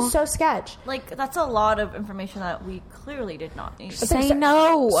 Like, this dude is so sketch. Like, that's a lot of information that we clearly did not need. Say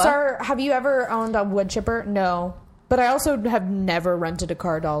no. Sir, have you ever owned a wood chipper? No. But I also have never rented a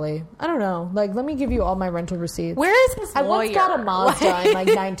car dolly. I don't know. Like, let me give you all my rental receipts. Where is his I lawyer? once got a Mazda in like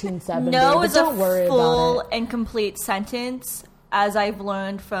 1970. No but is don't a worry full about it. and complete sentence, as I've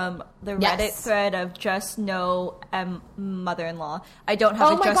learned from the Yes. Reddit thread of Just No Mother-in-law. I don't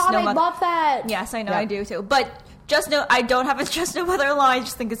have Oh a my Just god, No I love that. Yes, I know, Yep. I do too. But Just No, I don't have a Just No Mother-in-law. I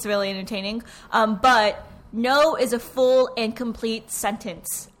just think it's really entertaining. But no is a full and complete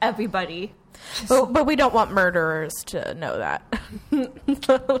sentence, everybody. But we don't want murderers to know that.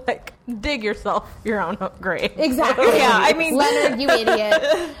 Like, dig yourself your own grave. Exactly. Yeah, I mean- Leonard, you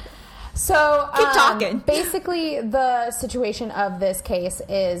idiot. So, Keep talking. Basically, the situation of this case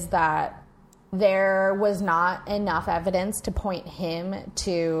is that there was not enough evidence to point him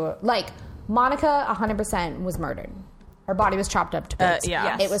to, like, Monica 100% was murdered. Her body was chopped up to bits. Yeah.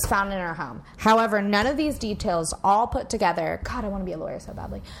 Yes. It was found in her home. However, none of these details all put together, God, I want to be a lawyer so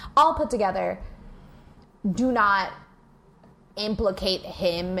badly, all put together do not implicate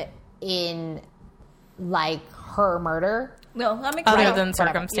him in, like, her murder. No, that makes Other sense. than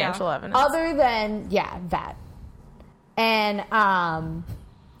circumstantial evidence. Other than, that. And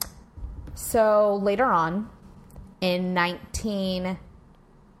so later on, in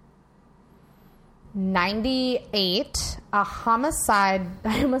 98, a homicide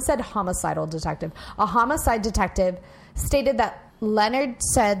detective stated that Leonard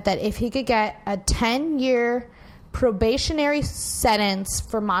said that if he could get a 10-year probationary sentence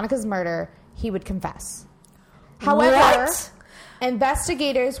for Monica's murder, he would confess. However, What?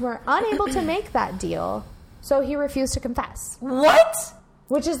 investigators were unable to make that deal, so he refused to confess. What?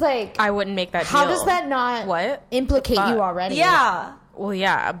 Which is like, I wouldn't make that deal. how does that not What? implicate Fuck. you already? Yeah. Well,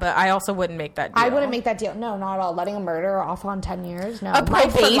 yeah, but I also wouldn't make that deal. I wouldn't make that deal. No, not at all. Letting a murderer off on 10 years? No. a Life for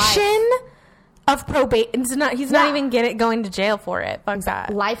life. probation of probation. He's not Yeah. even going to jail for it. Fuck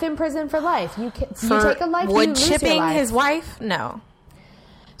that. Life in prison for life. You For take a life, you wood lose your chipping life. his wife? No.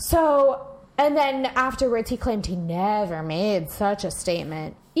 So, and then afterwards, he claimed he never made such a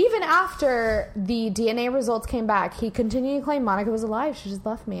statement. Even after the DNA results came back, he continued to claim Monica was alive. She just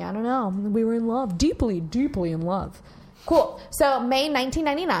left me. I don't know. We were in love. Deeply, deeply in love. Cool. So, May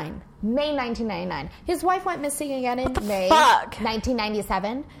 1999. His wife went missing again in May fuck?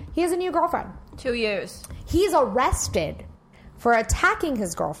 1997. He has a new girlfriend. 2 years. He's arrested for attacking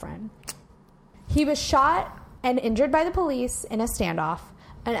his girlfriend. He was shot and injured by the police in a standoff.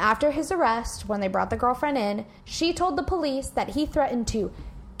 And after his arrest, when they brought the girlfriend in, she told the police that he threatened to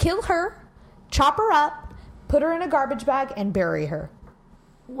kill her, chop her up, put her in a garbage bag, and bury her.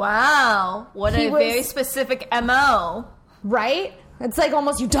 Wow. What He a was- very specific MO. Right? It's like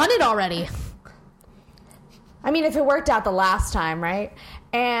almost you've done it already. I mean, if it worked out the last time, right?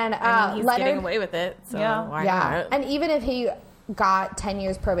 And He's Leonard, getting away with it. So Yeah. why yeah. not? And even if he got 10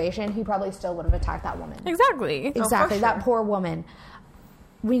 years probation, he probably still would have attacked that woman. Exactly. Exactly. for That sure. poor woman.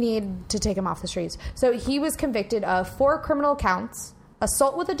 We need to take him off the streets. So he was convicted of 4 criminal counts: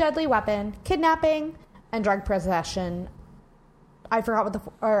 assault with a deadly weapon, kidnapping, and drug possession. I forgot what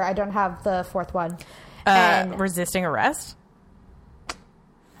or I don't have the 4th one. And Resisting arrest?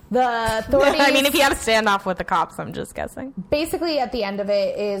 the authorities... I mean, if he had a standoff with the cops, I'm just guessing. Basically, at the end of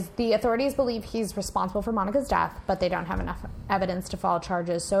it is the authorities believe he's responsible for Monica's death, but they don't have enough evidence to file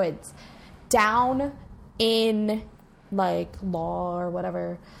charges. So it's down in like law or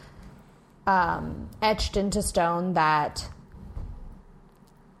whatever, etched into stone that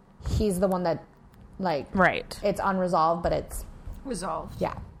he's the one that like Right. it's unresolved, but it's Resolved.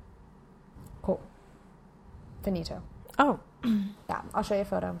 yeah. Cool. Finito. Oh. Yeah, I'll show you a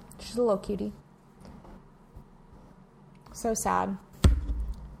photo. She's a little cutie. So sad.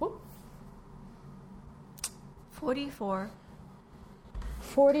 Whoop. 44.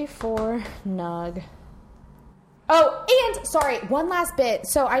 44 nug. Oh, and sorry, one last bit.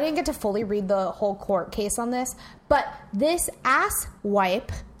 So I didn't get to fully read the whole court case on this, but this ass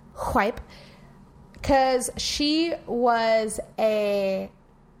wipe, because she was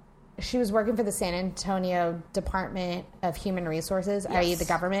working for the San Antonio Department of Human Resources, i.e. the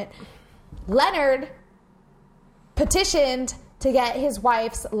government. Leonard petitioned to get his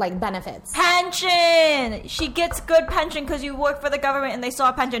wife's like benefits. Pension! She gets good pension because you work for the government and they saw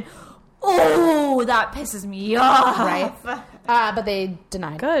a pension. Oh, that pisses me off. Right. But they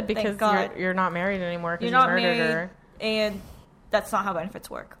denied. Good, because God. you're not married anymore because You're you not murdered married, her. and that's not how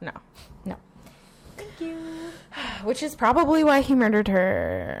benefits work. No. No. Thank you. Which is probably why he murdered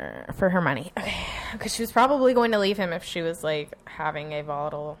her for her money. Because she was probably going to leave him if she was like having a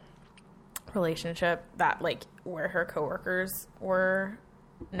volatile relationship that like where her coworkers were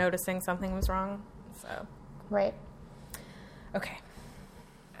noticing something was wrong. So, Right. okay.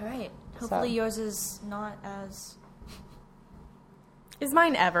 All right. Hopefully So- yours is not as... Is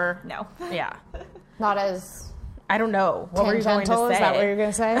mine ever? No. Yeah. Not as I don't know. What were you going to tangential. say? Is that what you're going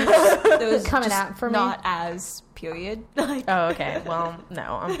to say? It was Coming just out for me? not as, period. Oh, okay. Well,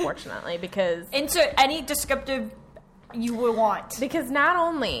 no, unfortunately, because Insert any descriptive you would want. Because not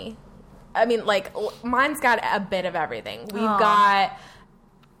only, I mean, like, mine's got a bit of everything. We've Aw. got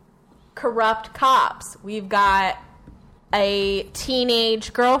corrupt cops. We've got a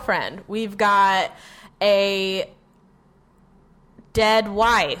teenage girlfriend. We've got a dead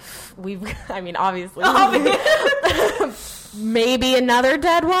wife. I mean, obviously. Maybe another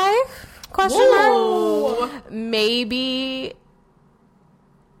dead wife? Question mark? Maybe...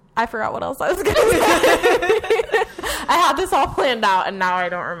 I forgot what else I was going to say. I had this all planned out, and now I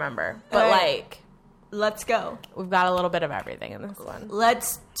don't remember. But, All right. like, Let's go. we've got a little bit of everything in this one.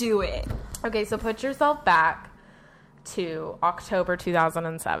 Let's do it. Okay, so put yourself back to October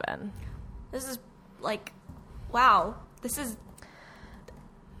 2007. This is like, wow. This is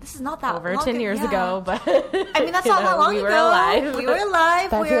not that Over long 10 years yeah. ago, but... I mean, that's you not that know, long we ago. were alive. We were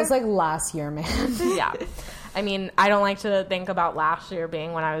alive. That We're- feels like last year, man. Yeah. I mean, I don't like to think about last year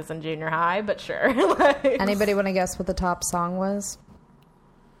being when I was in junior high, but sure. Like, Anybody want to guess what the top song was?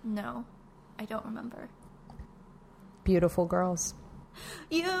 No. I don't remember. Beautiful Girls.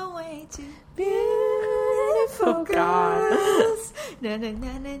 You're way too beautiful, girls. Na, na,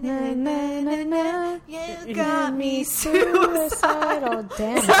 na, na, na, na, na, na. You got me suicidal.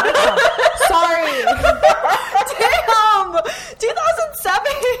 Damn. Sorry. Damn! 2007!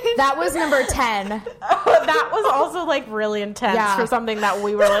 That was number 10. That was also like really intense Yeah. for something that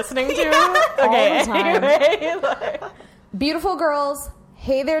we were listening to. All Okay, the time. anyway. Like, Beautiful Girls.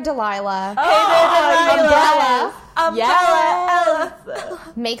 Hey There, Delilah. Umbrella. Umbrella.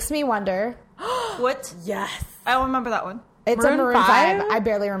 Makes Me Wonder. What? Yes. I don't remember that one. It's Maroon a Maroon 5? 5. I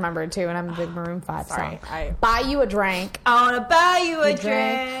barely remember it too, and I'm a big Maroon 5 Sorry, song. Buy You a Drink. I wanna buy you a drink.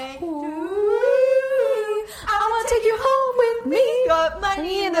 drink. I wanna take you home with me. Got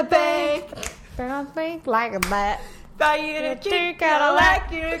money in the bank. Don't think like that. Buy you a drink,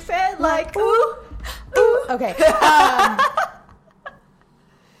 Cadillac. You said like ooh, ooh. Okay.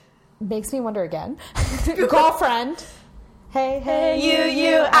 Makes Me Wonder again. Girlfriend. Hey,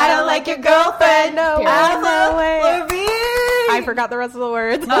 You, I don't like your girlfriend. No Period. way. I forgot the rest of the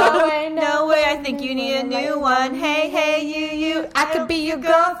words. No way. I think you need a new one. Hey, you. I could be your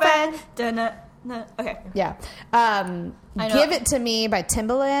girlfriend. Dun-dun. No. Okay. Yeah. I know. Give It to Me by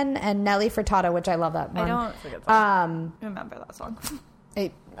Timbaland and Nelly Furtado, which I love that one. I don't remember that song.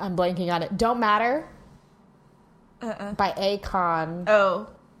 I'm blanking on it. Don't Matter by Akon. Oh.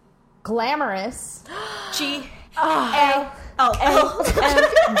 Glamorous. G. L.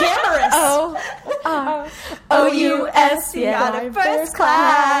 Glamorous. O-U-S. Got a first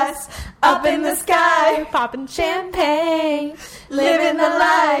class. Up in the sky. Popping champagne. Living the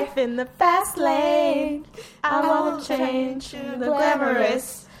life. In the fast lane. I won't change to the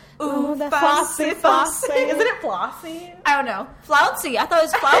glamorous. Ooh, the flossy. Isn't it flossy? I don't know. Flouncy. I thought it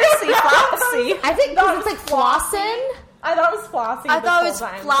was flouncy. I think because it's like flossing. I thought it was flossy. I thought it was this whole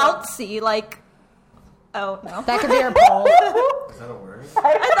time, flouncy. Like, oh no. That could be our poll. Is that a word? All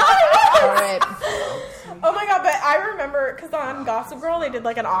right. Oh my god, but I remember because on Gossip Girl they did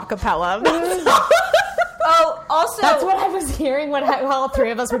like an acapella. Oh, also, That's what I was hearing when all three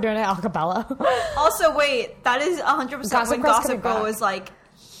of us were doing it a cappella. also wait. That is 100% Gossip when Girl's Gossip coming Girl back. was like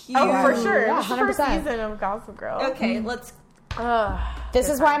huge. Oh, for sure. Yeah, It was the first 100%. season of Gossip Girl. Okay, let's. This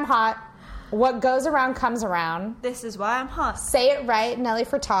Is Why I'm Hot. What Goes Around Comes Around. This is why I'm hot. Say It Right, Nelly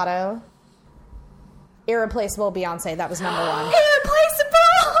Furtado. Irreplaceable, Beyonce. That was number one.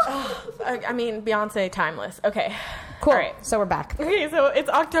 Irreplaceable. I mean, Beyonce, timeless. Okay. Cool. All right. So we're back. Okay, so it's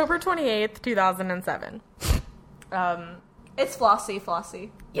October 28th, 2007. It's flossy.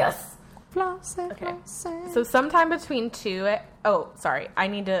 Yes. Flossy, Okay. flossy. So sometime between I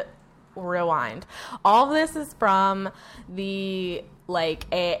need to rewind. All of this is from the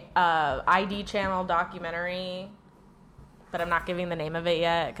ID channel documentary, but I'm not giving the name of it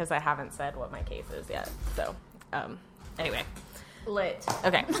yet because I haven't said what my case is yet. So, anyway. Lit.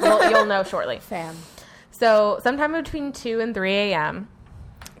 Okay, you'll know shortly. Fam. So, sometime between 2 and 3 a.m.,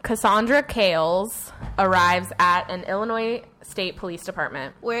 Cassandra Kales arrives at an Illinois State Police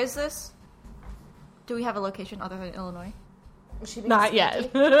Department. Where is this? Do we have a location other than Illinois? Not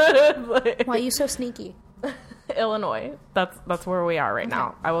yet. Why are you so sneaky? Illinois. That's where we are right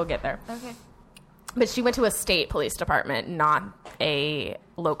now. I will get there. Okay. But she went to a state police department, not a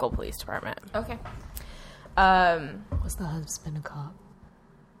local police department. Okay. Was the husband a cop?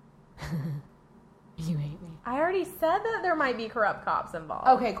 You hate me. I already said that there might be corrupt cops involved.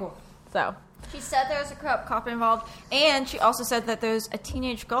 Okay, cool. So, She said there was a corrupt cop involved, and she also said that there's a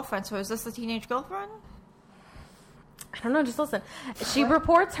teenage girlfriend. So is this the teenage girlfriend? I don't know, just listen. She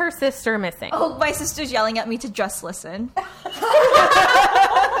reports her sister missing. Oh, my sister's yelling at me to just listen.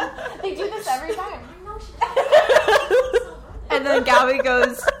 They do this every time. And then Gabby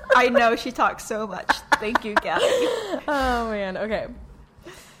goes, I know she talks so much. Thank you, Gabby. Oh, man. Okay.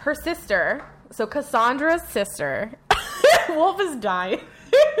 Her sister, so Cassandra's sister, Wolf is dying.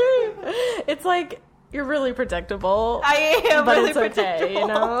 It's like, you're really predictable. I am but really it's okay, predictable. you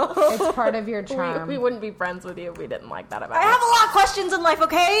know? It's part of your charm. We wouldn't be friends with you if we didn't like that about I you. have a lot of questions in life,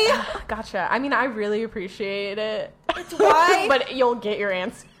 okay? Gotcha. I mean, I really appreciate it. It's why- But you'll get your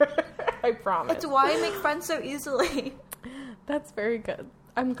answer. I promise. It's why I make friends so easily. That's very good.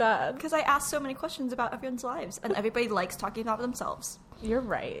 I'm glad. Because I ask so many questions about everyone's lives, and everybody likes talking about themselves. You're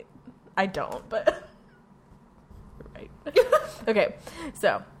right. I don't, but you're right. Okay,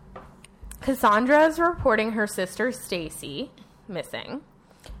 so Cassandra is reporting her sister Stacy missing,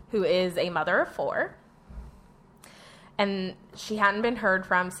 who is a mother of 4, and she hadn't been heard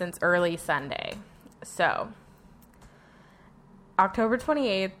from since early Sunday. So October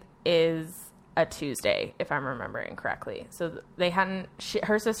 28th is a Tuesday, if I'm remembering correctly. So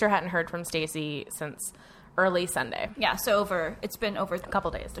her sister hadn't heard from Stacy since early Sunday. Yeah, so it's been over a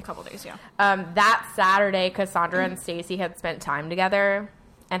couple days. Yeah. That Saturday, Cassandra and Stacy had spent time together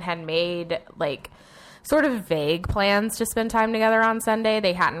and had made like sort of vague plans to spend time together on Sunday.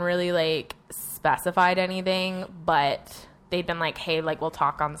 They hadn't really like specified anything, but they'd been like, hey, like we'll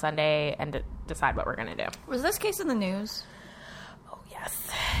talk on Sunday and decide what we're going to do. Was this case in the news? Oh, yes.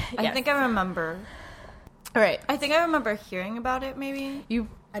 I think I remember. All right. I think I remember hearing about it, maybe.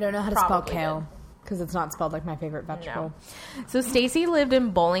 I don't know how to spell Probably kale because it's not spelled like my favorite vegetable. No. So Stacy lived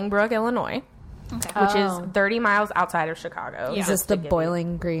in Bolingbrook, Illinois, Okay. which is 30 miles outside of Chicago. Yeah. Is this the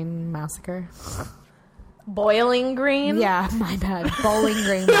Boiling Green Massacre? Boiling Green? Yeah, my bad. Bowling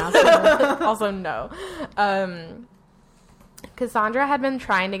Green Massacre. Also, no. Cassandra had been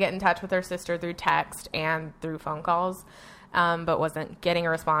trying to get in touch with her sister through text and through phone calls, but wasn't getting a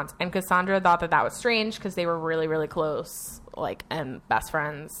response. And Cassandra thought that was strange because they were really, really close, like, and best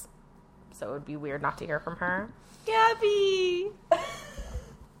friends. So it would be weird not to hear from her. Gabby!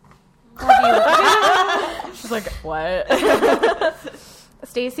 She's like, what?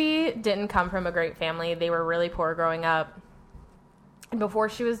 Stacy didn't come from a great family. They were really poor growing up. And before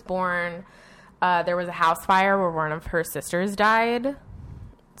she was born, there was a house fire where one of her sisters died.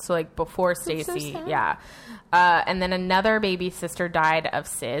 So, like, before Stacy, yeah. And then another baby sister died of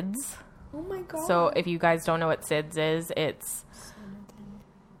SIDS. Oh, my God. So, if you guys don't know what SIDS is, it's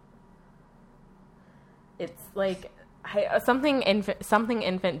like something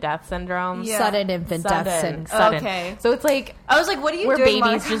infant death syndrome. Yeah. Sudden infant death syndrome. Sudden. Okay. So it's like, I was like, what are you where doing,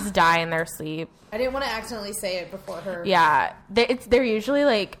 babies Mark? just die in their sleep. I didn't want to accidentally say it before her. Yeah, they're usually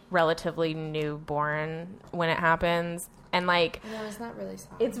like relatively newborn when it happens, and like No, it's not really sad.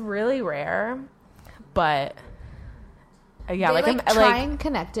 it's really rare, but yeah, They, like try and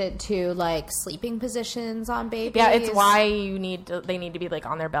connect it to like sleeping positions on babies. yeah, it's why they need to be like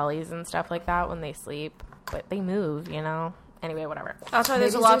on their bellies and stuff like that when they sleep, but they move, you know. Anyway, whatever. That's why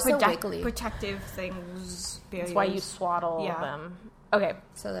there's a Babies lot are of so wiggly. protective things. That's why you swaddle Yeah. them. Okay.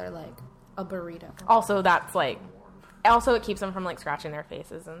 So they're like a burrito. Also, that's like. Also, it keeps them from like scratching their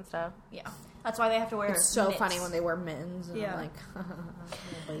faces and stuff. Yeah. That's why they have to wear It's so mitts. funny when they wear mittens and Yeah. like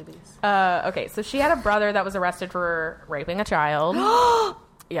little babies. Okay, so she had a brother that was arrested for raping a child.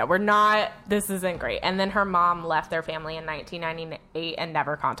 Yeah, this isn't great. And then her mom left their family in 1998 and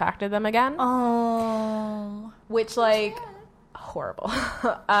never contacted them again. Oh. Which, like, horrible.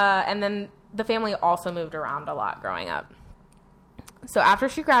 And then the family also moved around a lot growing up. So after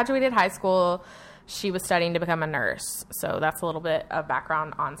she graduated high school, she was studying to become a nurse. So that's a little bit of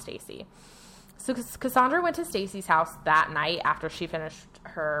background on Stacy. So Cassandra went to Stacy's house that night after she finished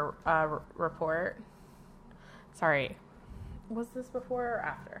her report. Sorry. Was this before or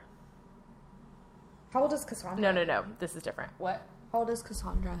after? How old is Cassandra? No. This is different. What? How old is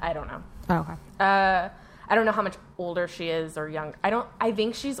Cassandra? I don't know. Oh, okay. I don't know how much older she is or young. I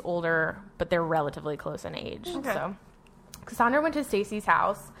think she's older, but they're relatively close in age. Okay. So Cassandra went to Stacy's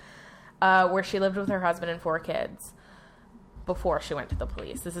house, where she lived with her husband and 4 kids before she went to the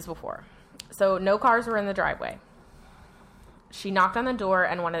police. This is before. So no cars were in the driveway. She knocked on the door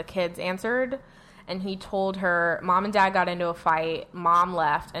and one of the kids answered, and he told her, Mom and Dad got into a fight, Mom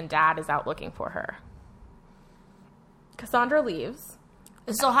left, and Dad is out looking for her. Cassandra leaves.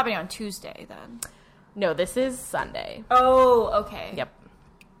 This is all happening on Tuesday, then. No, this is Sunday. Oh, okay. Yep.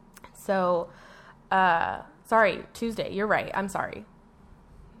 So, sorry, Tuesday. You're right. I'm sorry.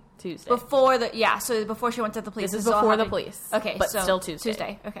 Tuesday. So before she went to the police. This is all before the happening- police. Okay, But so still Tuesday.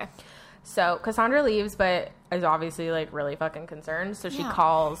 Tuesday, okay. So Cassandra leaves, but is obviously like really fucking concerned. So she Yeah.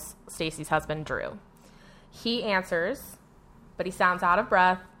 calls Stacy's husband, Drew. He answers, but he sounds out of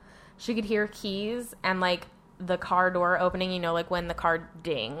breath. She could hear keys and like the car door opening, you know, like when the car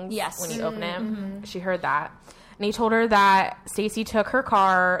dings. Yes. When you open it. She heard that. And he told her that Stacy took her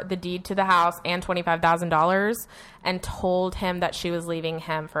car, the deed to the house, and $25,000 and told him that she was leaving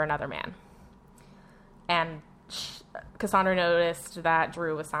him for another man. And Cassandra noticed that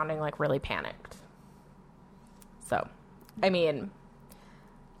Drew was sounding like really panicked. So, I mean,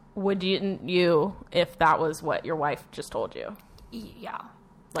 would you if that was what your wife just told you? Yeah.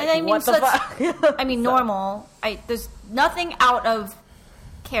 Like, And I mean, what so the that's- fuck? I mean, normal. There's nothing out of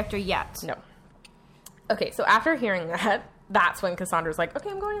character yet. No. Okay, so after hearing that, that's when Cassandra's like, okay,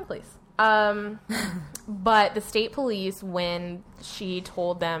 I'm going to the police. But the state police, when she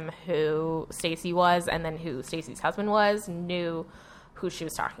told them who Stacy was and then who Stacy's husband was, knew who she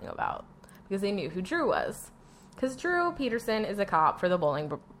was talking about because they knew who Drew was. Because Drew Peterson is a cop for the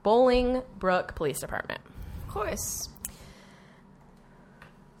Bolingbrook Police Department. Of course.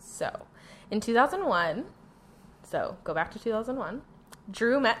 So, In 2001, so go back to 2001,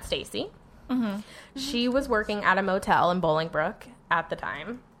 Drew met Stacy. She was working at a motel in Bolingbrook at the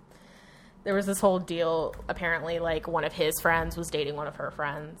time. There was this whole deal. Apparently, like, one of his friends was dating one of her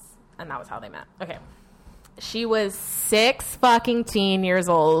friends, and that was how they met. Okay. She was 16 years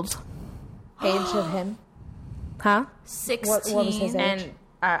old. Age of him? Huh? 16. What was his age? And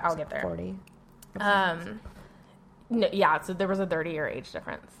I'll get there. 40. No, yeah, so there was a 30-year age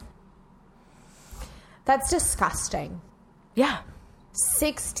difference. That's disgusting. Yeah.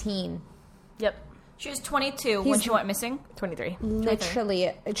 16. Yep. She was 22 when she went missing. 23.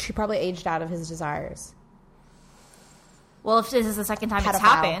 Literally, she probably aged out of his desires. Well, if this is the second time it's Pedophile.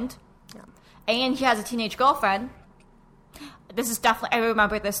 happened, Yeah. and he has a teenage girlfriend, this is definitely, I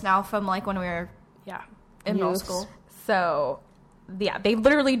remember this now from like when we were Yeah. in middle Youth. school. So, yeah, they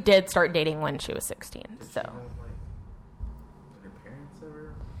literally did start dating when she was 16. So, Did her parents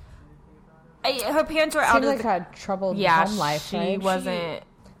ever say anything about it? Her parents were out Seemed of like a troubled yeah, home life, she right? wasn't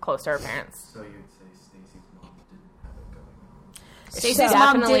close to her parents. So you'd say Stacy's mom didn't have it going on. Stacey's She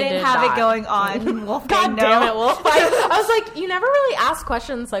mom definitely didn't did have not. it going on. Wolfgang, God no. damn it, Wolf. I was like, you never really ask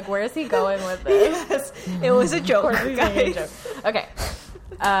questions like, where is he going with this? Yes, it was a joke, He's making a guys. joke. Okay.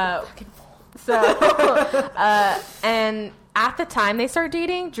 And at the time they start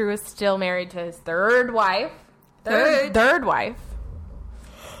dating, Drew is still married to his third wife. Third wife.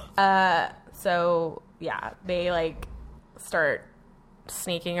 So, yeah, they, like, start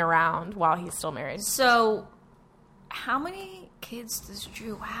sneaking around while he's still married. So, how many kids does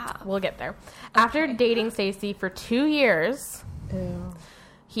Drew have? We'll get there. After dating Stacy for 2 years, Ew.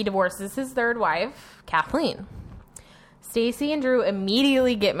 he divorces his third wife, Kathleen. Stacy and Drew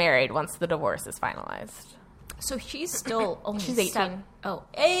immediately get married once the divorce is finalized. So she's still only She's 18. Oh,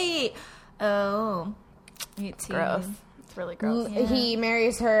 18. 18. Gross. It's really gross. He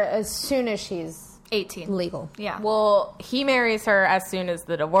marries her as soon as she's 18. legal. Yeah. Well, he marries her as soon as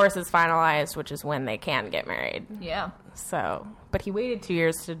the divorce is finalized, which is when they can get married. Yeah. So, but he waited 2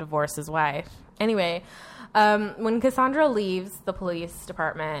 years to divorce his wife. Anyway, when Cassandra leaves the police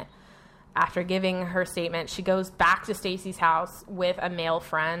department after giving her statement, she goes back to Stacy's house with a male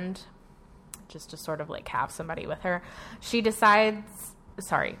friend, just to sort of like have somebody with her. She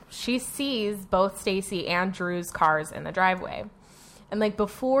sees both Stacy and Drew's cars in the driveway. And like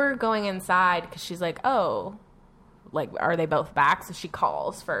before going inside, because she's like, oh, like, are they both back? So she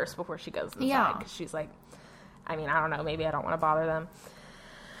calls first before she goes inside. Yeah. Because she's like, I mean, I don't know. Maybe I don't want to bother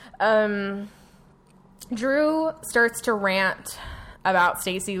them. Drew starts to rant about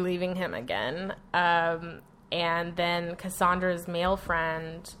Stacy leaving him again. And then Cassandra's male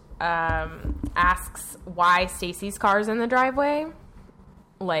friend asks why Stacy's car's in the driveway.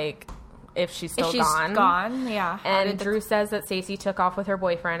 Like, if she's still If she's gone, yeah. How And did the- Drew says that Stacy took off with her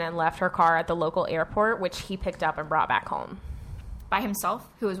boyfriend and left her car at the local airport, which he picked up and brought back home. by himself?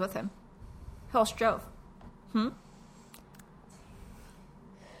 Who was with him? Who else drove?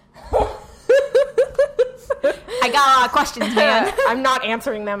 I got a lot of questions, man. I'm not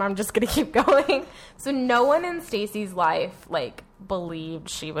answering them. I'm just going to keep going. So no one in Stacy's life, like, believed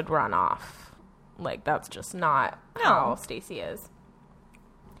she would run off. Like, that's just not how Stacy is.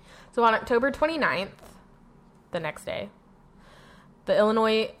 So on October 29th, the next day, the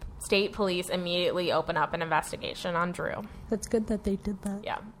Illinois State Police immediately open up an investigation on Drew. That's good that they did that.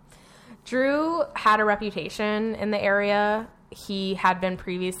 Yeah. Drew had a reputation in the area. He had been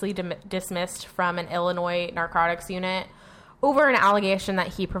previously dismissed from an Illinois narcotics unit over an allegation that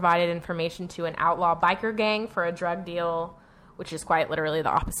he provided information to an outlaw biker gang for a drug deal, which is quite literally the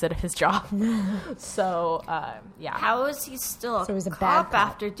opposite of his job. So, yeah. How is he still So he's a cop bad cop.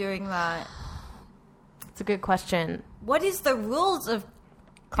 after doing that? It's a good question. What is the rules of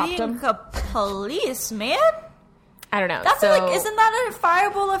being Copdom? a police, man? I don't know. That's so, like, isn't that a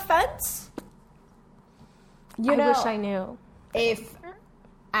fireable offense? You I know, wish I knew. if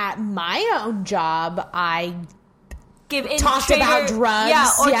at my own job I Give in Talked trader, about drugs,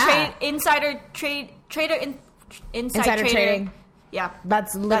 yeah, or yeah. insider Insider trading. Yeah,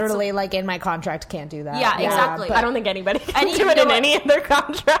 that's literally like in my contract, can't do that. Yeah, exactly. but I don't think anybody can And do you it know in what? any other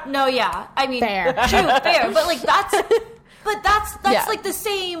contract. no, yeah. I mean, Fair. true, fair, but like that's Yeah. like the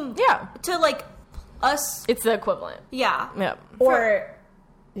same. Yeah. To like us. It's the equivalent. Yeah. Yeah. or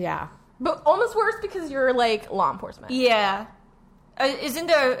yeah. But almost worse because you're like law enforcement. Yeah. Isn't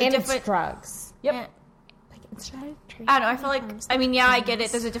there a And different? it's drugs. Yep. Yeah. Like insider trading. I don't know. I feel like. I mean, yeah, I get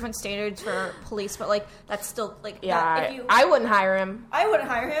it. There's a different standards for police, but like that's still like. Yeah. If you, I wouldn't hire him. I wouldn't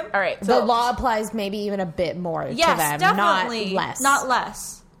hire him. All right. The So, law applies maybe even a bit more to Yes, them, definitely. not less. Not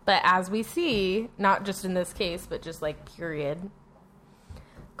less. but as we see, not just in this case, but just like period,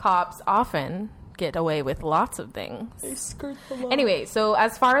 Cops often get away with lots of things. They skirt the law. Anyway, so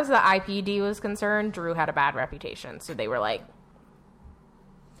as far as the IPD was concerned, Drew had a bad reputation. So they were like,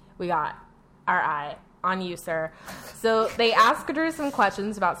 we got our eye on you, sir. So they asked Drew some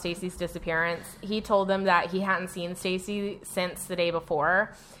questions about Stacy's disappearance. He told them that he hadn't seen Stacy since the day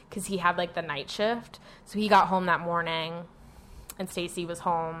before because he had like the night shift. So he got home that morning and Stacy was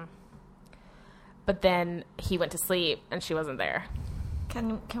home. But then he went to sleep and she wasn't there.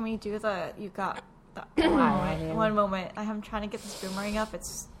 Can we do the? You got that. I mean- One moment. I'm trying to get this boomerang up.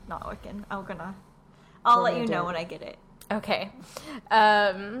 It's not working. I'll let you know when I get it. Okay.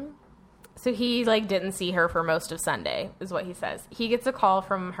 So he like didn't see her for most of Sunday is what he says. He gets a call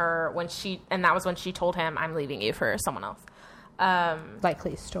from her and that was when she told him, I'm leaving you for someone else.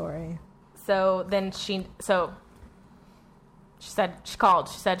 Likely story. So then she said she called.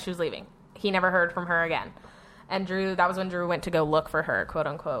 She said she was leaving. He never heard from her again. And that was when Drew went to go look for her, quote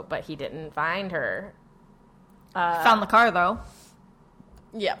unquote, but he didn't find her. Found the car though.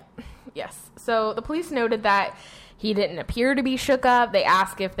 Yep. Yes. So the police noted that he didn't appear to be shook up. They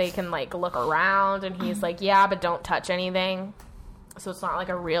ask if they can like look around and he's like, yeah, but don't touch anything. So it's not like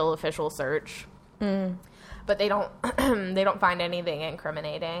a real official search. But they don't they don't find anything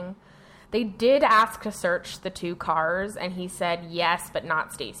incriminating. They did ask to search the two cars and he said yes, but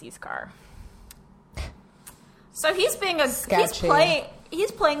not Stacy's car. So he's being Sketchy.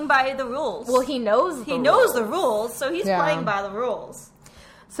 he's playing by the rules. Well, he knows he knows the rules, so he's Yeah. playing by the rules.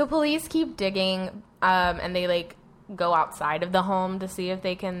 So police keep digging and they like go outside of the home to see if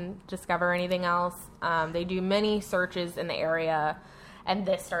they can discover anything else. They do many searches in the area and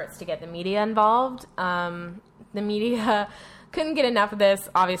this starts to get the media involved. The media couldn't get enough of this,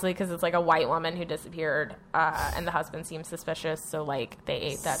 obviously, because it's like a white woman who disappeared and the husband seems suspicious. So like they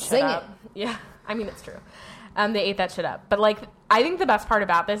ate that shit Sing up. it. Yeah, I mean, it's true. They ate that shit up. But like, I think the best part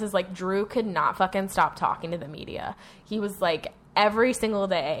about this is like Drew could not fucking stop talking to the media. He was like every single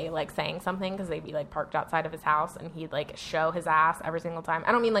day, like saying something because they'd be like parked outside of his house and he'd like show his ass every single time.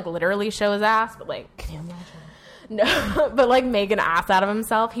 I don't mean like literally show his ass, but like, Can you imagine? no, but like make an ass out of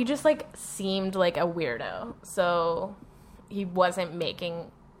himself. He just like seemed like a weirdo. So he wasn't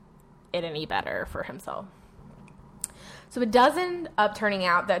making it any better for himself. So it does end up turning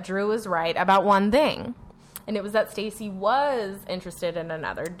out that Drew was right about one thing. And it was that Stacy was interested in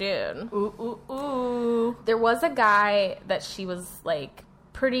another dude. Ooh. There was a guy that she was like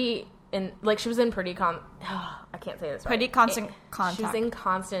pretty in, like she was in pretty I can't say this right. Pretty constant She contact. was in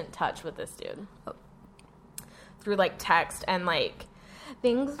constant touch with this dude through like text and like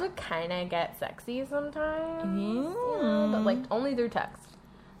things would kind of get sexy sometimes, you know, but like only through text.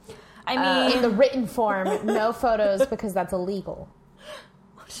 I mean, In the written form, no photos because that's illegal.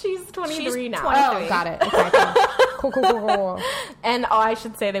 She's 23 now. 23. Oh, got it. Okay, cool. And I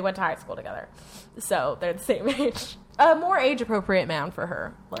should say they went to high school together. So they're the same age. A more age-appropriate man for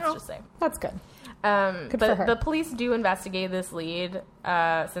her, let's just say. That's good. But for her. the police do investigate this lead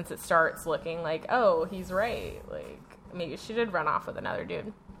since it starts looking like, oh, he's right. Like, maybe she did run off with another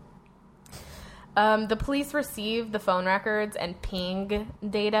dude. The police receive the phone records and ping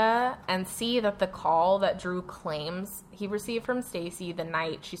data and see that the call that Drew claims he received from Stacy the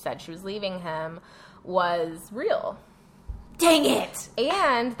night she said she was leaving him was real. dang it!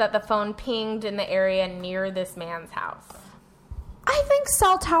 And that the phone pinged in the area near this man's house. I think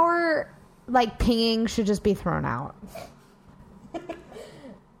cell tower, like, pinging should just be thrown out.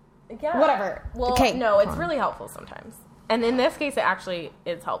 Yeah. Whatever. Well, Okay, no, it's fine. really helpful sometimes. And in this case, it actually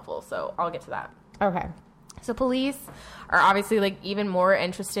is helpful, so I'll get to that. Okay. So police are obviously, like, even more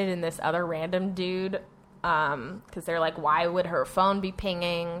interested in this other random dude because they're like, why would her phone be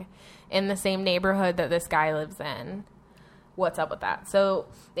pinging in the same neighborhood that this guy lives in? What's up with that? So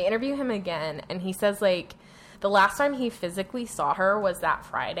they interview him again, and he says, like, the last time he physically saw her was that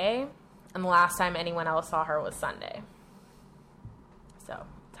Friday, and the last time anyone else saw her was Sunday. So,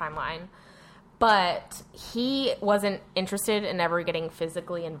 timeline. But he wasn't interested in ever getting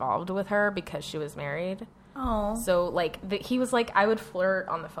physically involved with her because she was married. Oh. So, like, he was like, I would flirt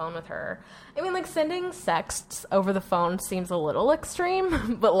on the phone with her. I mean, like, sending sexts over the phone seems a little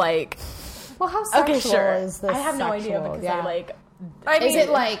extreme, but, like... Well, how sexual Okay, sure. is this? I have no idea sexual? because Yeah. I, like... Is it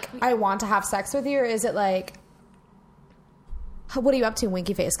like, I want to have sex with you, or is it like, what are you up to,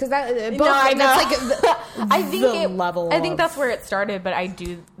 winky face? Because that, both, No, I know. that's like I think the level I think of- that's where it started, but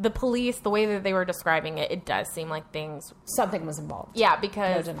the police, the way that they were describing it, it does seem like things... something was involved. Yeah,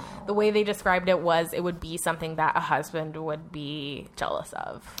 because No denial. the way they described it was it would be something that a husband would be jealous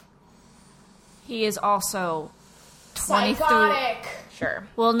of. He is also 23. Psychotic. Sure.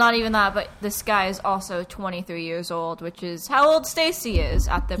 Well, not even that, but this guy is also 23 years old, which is how old Stacy is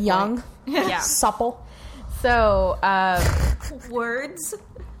at the Young. point. Yeah. Supple. So, Words.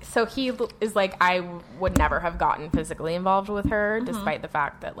 so he is like, I would never have gotten physically involved with her, despite the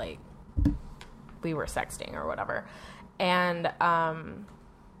fact that, like, we were sexting or whatever. And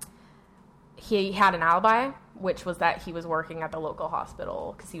he had an alibi, which was that he was working at the local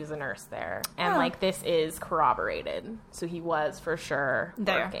hospital because he was a nurse there. And, like, this is corroborated. So he was for sure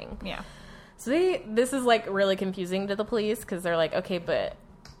There. working. Yeah. So this is, like, really confusing to the police because they're like, okay, but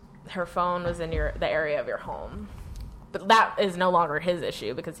her phone was in the area of your home. But that is no longer his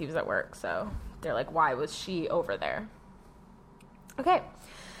issue because he was at work. So they're like, why was she over there? Okay.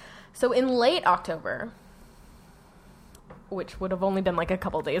 So in late October, which would have only been like a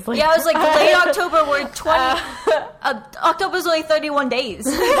couple days later. Yeah, I was like, late October, we're 20. October's only 31 days.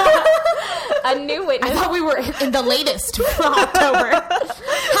 a new I witness. thought we were in the latest for October.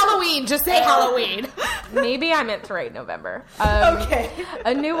 Halloween. Just say Halloween. Maybe I meant to write November. Okay.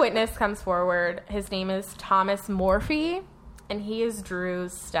 A new witness comes forward. His name is Thomas Morphy, and he is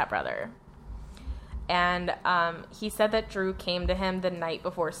Drew's stepbrother. And he said that Drew came to him the night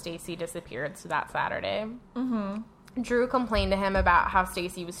before Stacy disappeared, so that Saturday. Mm-hmm. Drew complained to him about how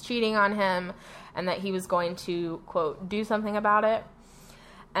Stacy was cheating on him and that he was going to, quote, do something about it.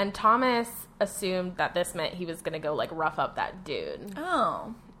 And Thomas assumed that this meant he was going to go, like, rough up that dude.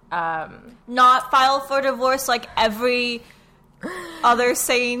 Oh. Not file for divorce like every other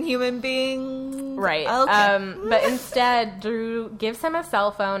sane human being. Right. Okay. But instead, Drew gives him a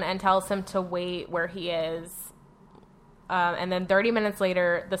cell phone and tells him to wait where he is. And then 30 minutes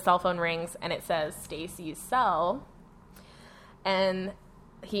later, the cell phone rings and it says Stacy's cell. And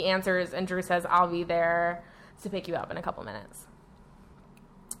he answers and Drew says, I'll be there to pick you up in a couple minutes.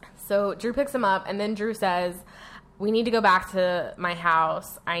 So Drew picks him up and then Drew says, we need to go back to my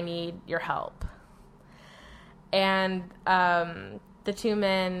house. I need your help. And the two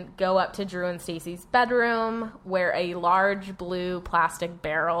men go up to Drew and Stacy's bedroom where a large blue plastic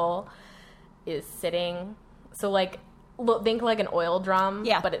barrel is sitting. So, like, think like an oil drum,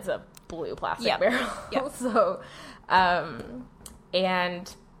 Yeah. but it's a blue plastic Yep. barrel. Yep. So,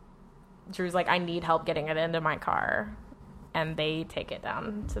 and Drew's like, I need help getting it into my car. And they take it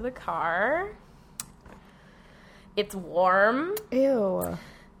down to the car. It's warm Ew.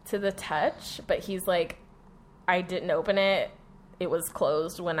 to the touch, but he's like, I didn't open it. It was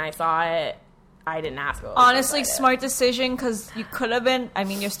closed when I saw it. I didn't ask what was Honestly, inside it. smart decision because you could have been. I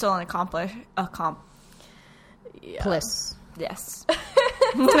mean, you're still an Yeah. Bliss. Yes.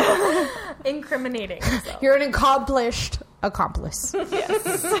 Incriminating himself. You're an accomplished accomplice.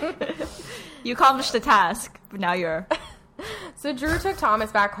 You accomplished the task, but now you're. So Drew took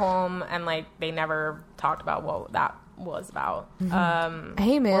Thomas back home, and, like, they never talked about what that was about.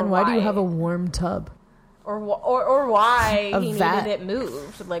 Hey, man, Or why do you why. have a warm tub? Or why A he vat. needed it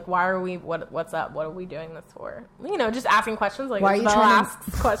moved. Like, why are we? What's up? What are we doing this for? You know, just asking questions. Like, Why are you Isabel trying to-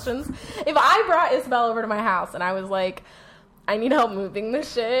 asks questions. If I brought Isabel over to my house and I was like, I need help moving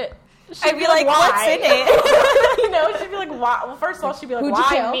this shit, she'd I'd be like, why? what's in it? You know, she'd be like, why? Well, first of all, she'd be like, Who'd you why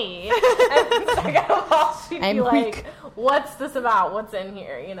kill? me? And second of all, she'd I'm be like, weak. what's this about? What's in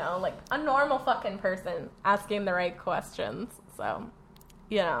here? You know, like a normal fucking person asking the right questions. So,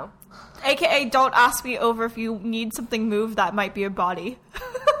 you know. AKA, don't ask me over if you need something moved that might be your body.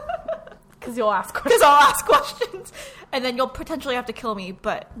 Because you'll ask questions. Because I'll ask questions. And then you'll potentially have to kill me,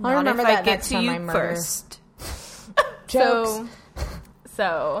 but not if remember I that get next to time I you murder. first. Jokes.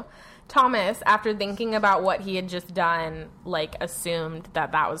 So Thomas, after thinking about what he had just done, like, assumed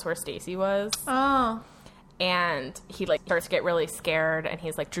that that was where Stacy was. Oh. And he, like, starts to get really scared, and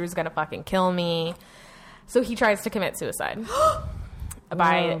he's like, Drew's gonna fucking kill me. So he tries to commit suicide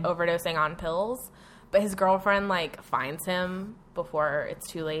by overdosing on pills. But his girlfriend, like, finds him before it's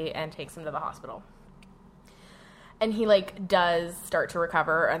too late and takes him to the hospital. And he, like, does start to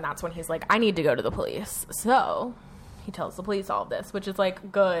recover, and that's when he's like, I need to go to the police. So he tells the police all of this, which is,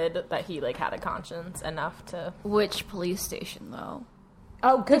 like, good that he, like, had a conscience enough to... Which police station, though?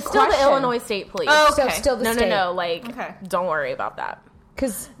 Oh, good It's still question. the Illinois State Police. Oh, So okay. still the No, state. no, like, Okay. don't worry about that.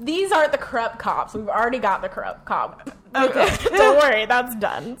 Because These aren't the corrupt cops. We've already got the corrupt cop. Okay. Don't worry, that's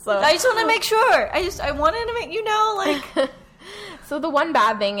done. So, I just want to make sure. I wanted to make you know, like... so the one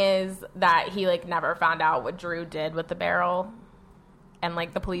bad thing is that he, like, never found out what Drew did with the barrel. And,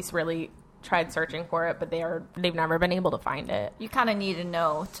 like, the police really tried searching for it, but they've never been able to find it. You kind of need to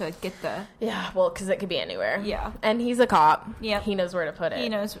know to get the... Yeah, well, because it could be anywhere. Yeah. And he's a cop. Yeah. He knows where to put it. He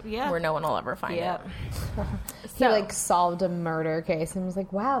knows, yeah. Where no one will ever find Yeah. it. He like solved a murder case and was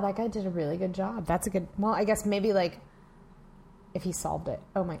like, wow, that guy did a really good job. That's a good, well, I guess maybe like if he solved it.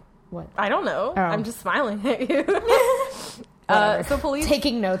 Oh my, what? I don't know. Oh. I'm just smiling at you. So police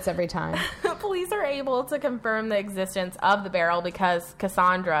Taking notes every time. police are able to confirm the existence of the barrel because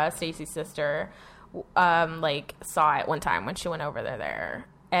Cassandra, Stacy's sister, like saw it one time when she went over there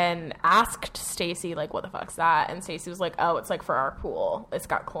and asked Stacy like, what the fuck's that? And Stacy was like, oh, it's like for our pool. It's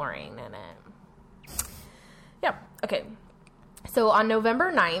got chlorine in it. Yep. Okay. So on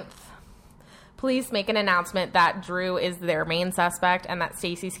November 9th, police make an announcement that Drew is their main suspect and that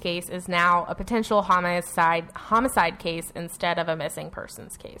Stacy's case is now a potential homicide case instead of a missing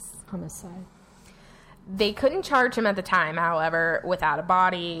persons case. Homicide. They couldn't charge him at the time, however, without a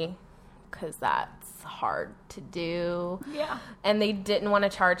body, because that's hard to do. Yeah. And they didn't want to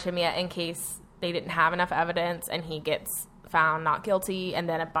charge him yet in case they didn't have enough evidence and he gets found not guilty and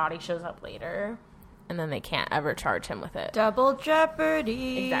then a body shows up later. And then they can't ever charge him with it. Double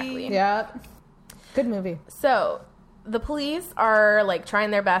jeopardy. Exactly. Yep. Good movie. So the police are like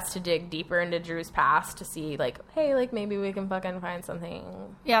trying their best to dig deeper into Drew's past to see like, hey, like maybe we can fucking find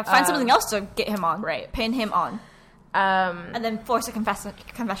something. Yeah, find something else to get him on. Right. Pin him on. And then force a confession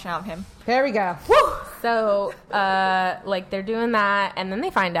out of him. There we go. So like they're doing that, and then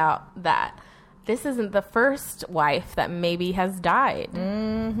they find out that this isn't the first wife that maybe has died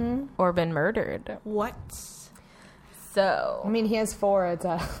or been murdered. What? So I mean, he has 4. It's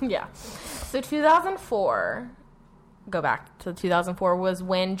yeah. So 2004, go back to 2004, was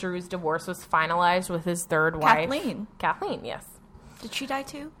when Drew's divorce was finalized with his third wife. Kathleen, yes. Did she die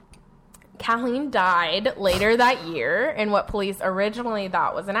too? Kathleen died later that year in what police originally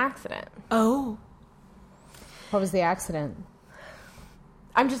thought was an accident. Oh. What was the accident?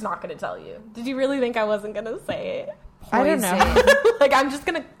 I'm just not going to tell you. Did you really think I wasn't going to say it? I don't know. Like, I'm just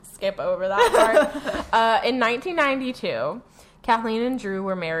going to skip over that part. In 1992, Kathleen and Drew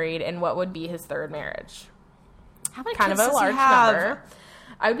were married in what would be his third marriage. How many Kind of kids a does he large have? number.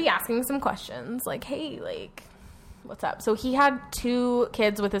 I would be asking some questions like, hey, like, what's up? So he had 2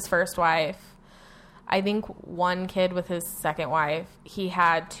 kids with his first wife. I think 1 kid with his second wife. He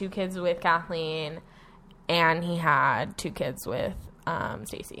had 2 kids with Kathleen, and he had 2 kids with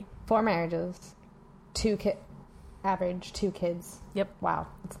Stacy. 4 marriages. 2 average 2 kids. Yep. Wow.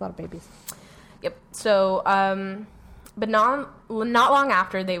 That's a lot of babies. Yep. So, but not long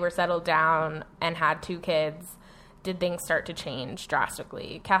after they were settled down and had 2 kids, did things start to change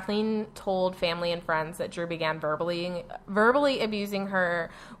drastically. Kathleen told family and friends that Drew began verbally abusing her,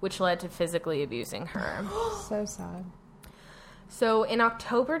 which led to physically abusing her. So sad. So in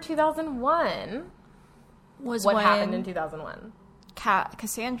October 2001, Was what when happened in 2001?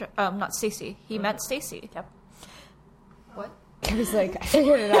 Cassandra, not Stacy. He met Stacy. Yep. What? I was like, I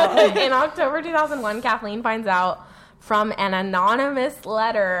figured it out. In October 2001, Kathleen finds out from an anonymous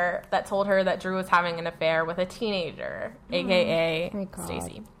letter that told her that Drew was having an affair with a teenager, aka my God.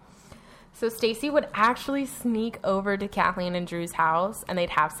 Stacy. So Stacy would actually sneak over to Kathleen and Drew's house, and they'd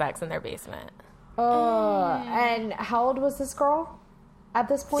have sex in their basement. Oh, and how old was this girl at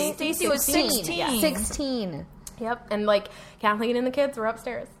this point? Stacy was 16. Yeah. 16. Yep, and like Kathleen and the kids were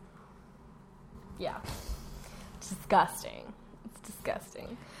upstairs. Yeah, disgusting. It's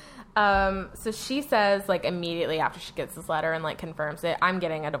disgusting. So she says, like, immediately after she gets this letter and, like, confirms it, I'm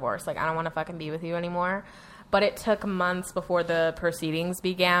getting a divorce. Like, I don't want to fucking be with you anymore. But it took months before the proceedings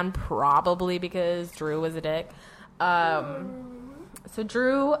began, probably because Drew was a dick. So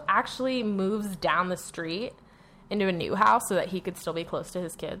Drew actually moves down the street into a new house so that he could still be close to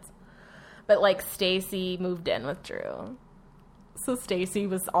his kids. But, like, Stacy moved in with Drew. So Stacy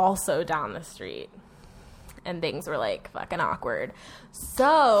was also down the street. And things were, like, fucking awkward.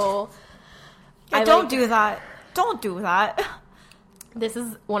 So... Yeah, don't do that. Don't do that. This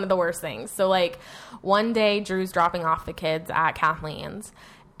is one of the worst things. So, like, one day, Drew's dropping off the kids at Kathleen's.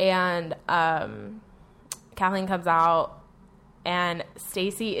 And Kathleen comes out, and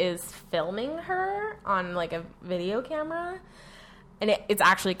Stacy is filming her on, like, a video camera. And it's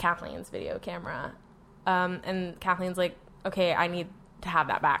actually Kathleen's video camera. And Kathleen's like, okay, I need to have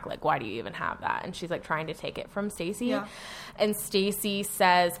that back. Like, why do you even have that? And she's like trying to take it from Stacy. Yeah. And Stacy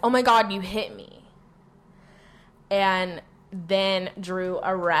says, oh my God, you hit me. And then Drew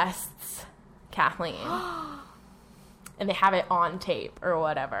arrests Kathleen. And they have it on tape or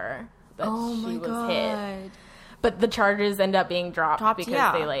whatever that she was hit. But the charges end up being dropped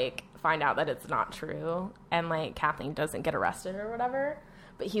because they like find out that it's not true. And like Kathleen doesn't get arrested or whatever.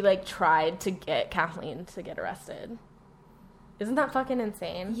 but he like tried to get Kathleen to get arrested. Isn't that fucking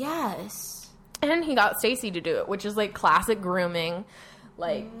insane? Yes. And he got Stacy to do it, which is like classic grooming,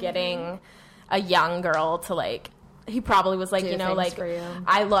 like getting a young girl to like. He probably was like, Do you know, things like, for you.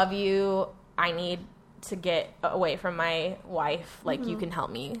 I love you. I need to get away from my wife. Like, you can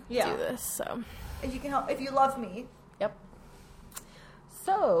help me Yeah. do this. So, If you can help, if you love me. yep.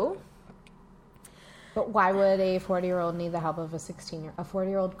 So, But why would a 40-year-old need the help of a 16-year-old? A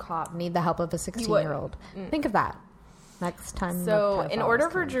 40-year-old cop need the help of a 16-year-old? Think of that. Next time. so the in pedophile order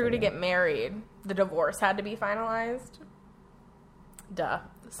is for coming Drew to you. get married, the divorce had to be finalized. Duh.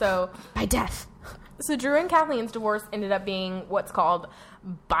 So by death. Drew and Kathleen's divorce ended up being what's called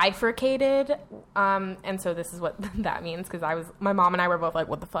bifurcated, and so this is what that means, because my mom and I were both like,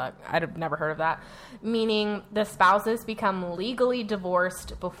 what the fuck? I'd have never heard of that. Meaning the spouses become legally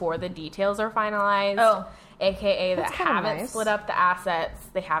divorced before the details are finalized. Oh. AKA that That's kinda haven't nice. split up the assets.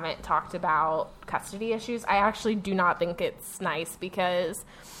 They haven't talked about custody issues. I actually do not think it's nice, because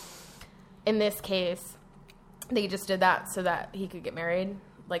in this case, they just did that so that he could get married.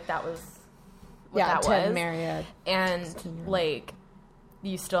 Like, that was what that to was. marry a And 16-year-old. like,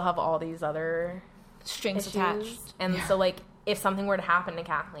 you still have all these other Strings issues. attached. And so like, if something were to happen to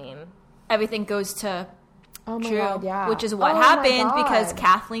Kathleen, Everything goes to Oh my Drew, god, yeah. which is what Oh my happened because God.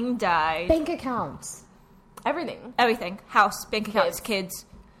 Kathleen died. Bank accounts. everything. Everything. House, bank accounts, kids.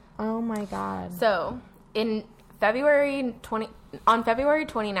 Oh my god. So on February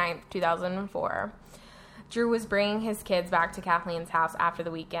 29th, 2004, Drew was bringing his kids back to Kathleen's house after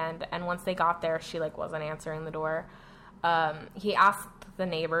the weekend, and once they got there, she like wasn't answering the door. He asked the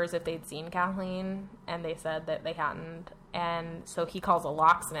neighbors if they'd seen Kathleen, and they said that they hadn't. And so he calls a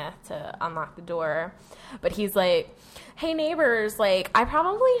locksmith to unlock the door. But he's like, hey, neighbors, like, I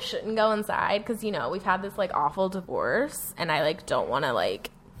probably shouldn't go inside because, you know, we've had this, like, awful divorce, and I, like, don't want to, like,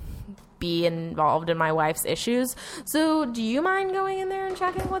 be involved in my wife's issues. So do you mind going in there and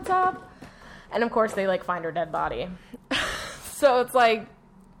checking what's up? And, of course, they, like, find her dead body. So it's like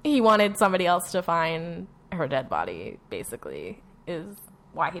he wanted somebody else to find her dead body, basically, is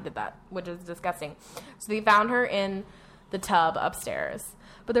why he did that, which is disgusting. So they found her in the tub upstairs,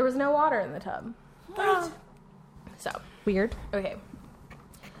 but there was no water in the tub. What? So, Weird. okay.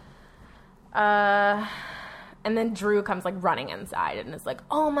 And then Drew comes like running inside and is like,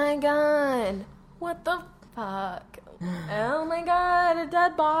 oh my god, what the fuck? Oh my god, a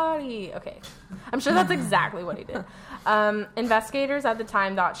dead body. Okay. I'm sure that's exactly what he did. Investigators at the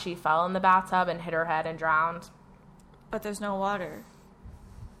time thought she fell in the bathtub and hit her head and drowned. But there's no water.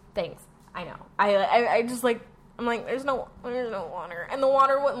 Thanks. I know. I just like, I'm like, there's no water. And the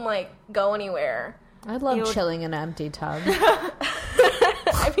water wouldn't like go anywhere. I'd love You would- chilling in an empty tub.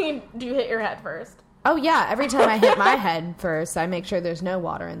 I mean, do you hit your head first? Oh yeah, every time I hit my head first, I make sure there's no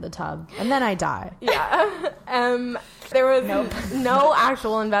water in the tub, and then I die. Yeah. There was no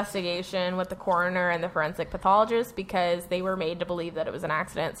actual investigation with the coroner and the forensic pathologist because they were made to believe that it was an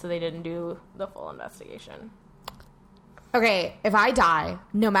accident, so they didn't do the full investigation. Okay, if I die,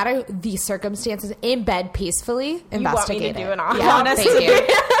 no matter the circumstances, in bed peacefully, investigate do it. an autopsy? Yeah, Honestly. thank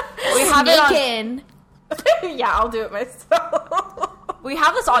you. We have it Sneak on, in. Yeah, I'll do it myself. we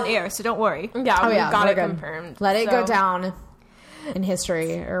have this on air, so don't worry. Yeah, Oh we've yeah, got we're it good. confirmed. Let it go So, down in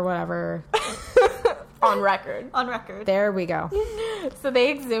history or whatever. on record. On record. There we go. So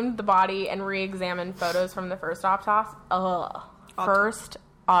they exhumed the body and re-examined photos from the first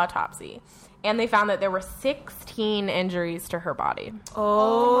autopsy. And they found that there were 16 injuries to her body.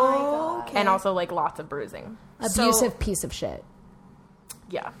 Oh, And also, like, lots of bruising. Abusive piece of shit.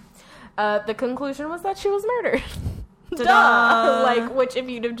 Yeah. The conclusion was that she was murdered. Ta-da. Like, which if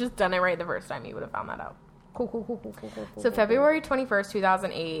you'd have just done it right the first time, you would have found that out. Cool. So February 21st,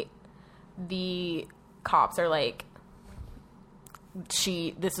 2008, the cops are like,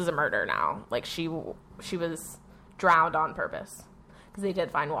 this is a murder now. Like, she was drowned on purpose. Because they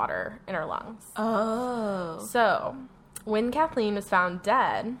did find water in her lungs. Oh. So, when Kathleen was found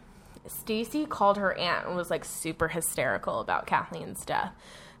dead, Stacy called her aunt and was, like, super hysterical about Kathleen's death.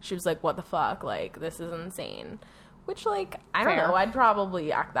 She was like, what the fuck? Like, this is insane. Which, like, I don't Fair. know. I'd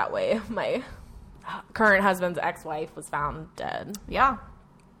probably act that way if my current husband's ex-wife was found dead. Yeah.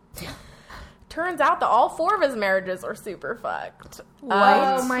 Turns out that all 4 of his marriages are super fucked.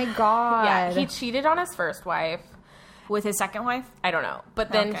 Oh my god. Yeah, he cheated on his first wife. With his second wife? I don't know.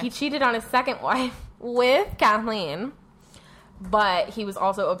 But then Okay. he cheated on his second wife with Kathleen. But he was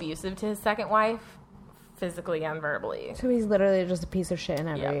also abusive to his second wife, physically and verbally. So he's literally just a piece of shit in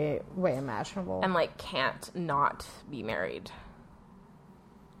every way imaginable. And, like, can't not be married.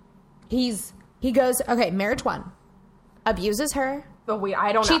 He goes, okay, marriage 1. Abuses her, But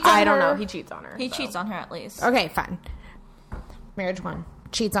I don't know. Cheats on I don't her. know. He cheats on her. He so. cheats on her at least. Okay, fine. Marriage 1.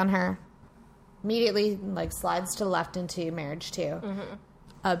 Cheats on her. Immediately, like, slides to the left into marriage 2.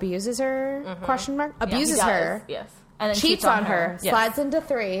 Abuses her, question mark? Abuses He does, her. Yes. And then Cheats on her. Yes. Slides into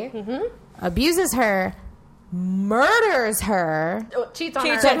 3. Abuses her. Murders her. Oh, cheats on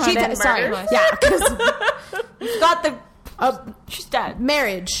Cheats her. on her, then Sorry. murders. Yeah, because Got the. She's dead.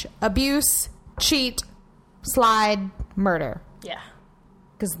 marriage, abuse, cheat, slide, murder. Yeah.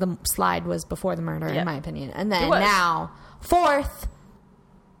 Because the slide was before the murder, Yeah. in my opinion. And It then was. now, 4th,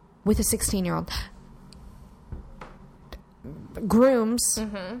 with a 16-year-old, grooms,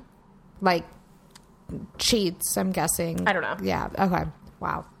 like, cheats, I'm guessing. I don't know. Yeah, okay.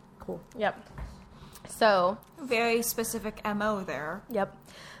 Wow. Cool. Yep. So, Very specific MO there. yep.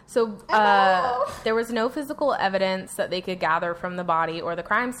 So, there was no physical evidence that they could gather from the body or the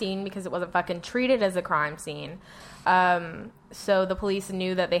crime scene because it wasn't fucking treated as a crime scene. So the police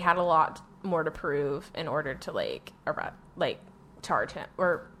knew that they had a lot more to prove in order to charge him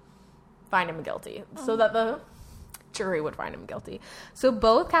or find him guilty, so that the jury would find him guilty. So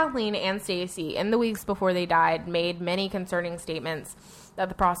both Kathleen and Stacy, in the weeks before they died, made many concerning statements that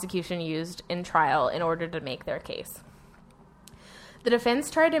the prosecution used in trial in order to make their case. The defense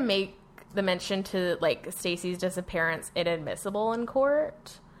tried to make the mention to Stacy's disappearance inadmissible in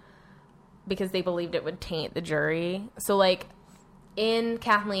court because they believed it would taint the jury. So in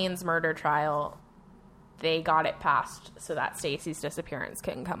Kathleen's murder trial, they got it passed so that Stacy's disappearance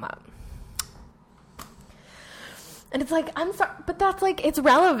couldn't come up. And it's I'm sorry, but that's it's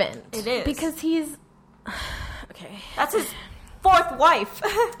relevant. It is. Because he's okay. That's his 4th wife.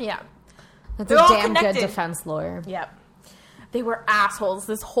 Yeah. That's They're a all damn connected. good defense lawyer. Yep. They were assholes.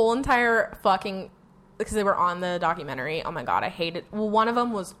 This whole entire fucking... Because they were on the documentary. Oh my god, I hated... Well, one of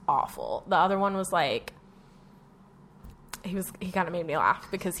them was awful. The other one was He kind of made me laugh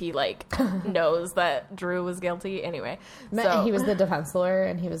because he knows that Drew was guilty. Anyway. So, He was the defense lawyer,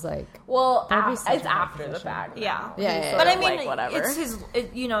 and he was like... well, That'd be such it's a hard after the position. fact. Yeah. now. Yeah, He's yeah, sort But I of mean, whatever. it's his.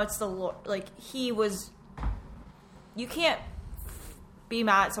 It's the he was. You can't be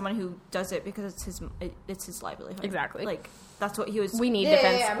mad at someone who does it because it's his livelihood. Exactly. That's what he was. We need Yeah,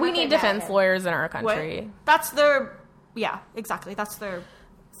 defense. yeah, I'm we not need getting mad at defense him. lawyers in our what? country. That's their. Yeah, exactly. That's their.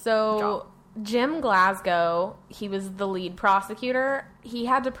 So Job. Jim Glasgow, he was the lead prosecutor. He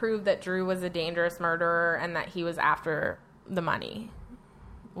had to prove that Drew was a dangerous murderer and that he was after the money,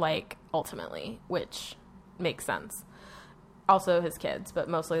 ultimately, which makes sense. Also his kids, but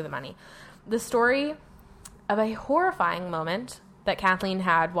mostly the money. The story of a horrifying moment that Kathleen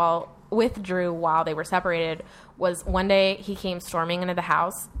had with Drew while they were separated was one day he came storming into the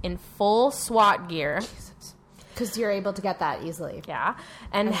house in full SWAT gear. Because you're able to get that easily. Yeah,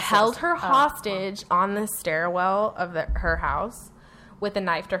 and held her hostage on the stairwell of her house with a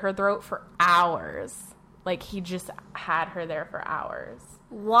knife to her throat for hours. He just had her there for hours.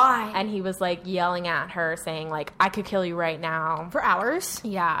 Why? And he was yelling at her saying I could kill you right now. For hours?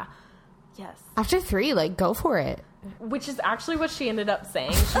 Yeah. Yes. After 3, go for it. Which is actually what she ended up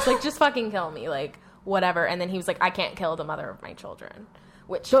saying. She's just fucking kill me, whatever. And then he was I can't kill the mother of my children.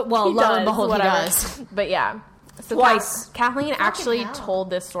 Which, But, well, he lo and does, behold, he whatever. does. But yeah. So Twice. Kathleen actually hell. told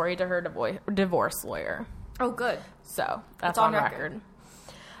this story to her divorce lawyer. Oh, good. So that's It's on on record. record.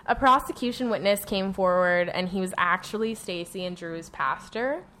 A prosecution witness came forward, and he was actually Stacy and Drew's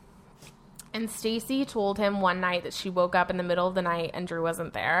pastor. And Stacy told him one night that she woke up in the middle of the night and Drew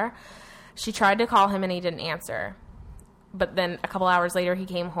wasn't there. She tried to call him and he didn't answer. But then a couple hours later, he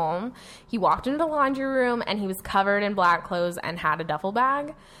came home. He walked into the laundry room and he was covered in black clothes and had a duffel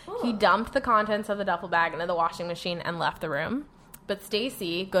bag. He dumped the contents of the duffel bag into the washing machine and left the room. But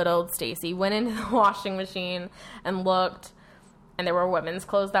Stacy, good old Stacy, went into the washing machine and looked, and there were women's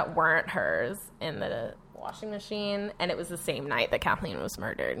clothes that weren't hers in the washing machine, and it was the same night that Kathleen was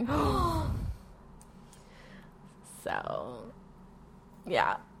murdered. So,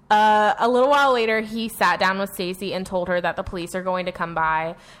 yeah. A little while later, he sat down with Stacy and told her that the police are going to come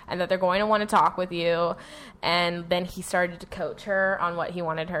by and that they're going to want to talk with you. And then he started to coach her on what he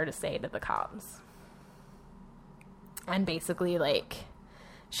wanted her to say to the cops. And basically,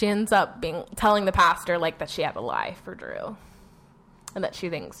 she ends up telling the pastor, that she had a lie for Drew. And that she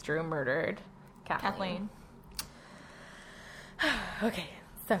thinks Drew murdered Kathleen. Okay,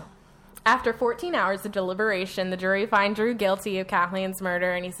 so after 14 hours of deliberation, the jury finds Drew guilty of Kathleen's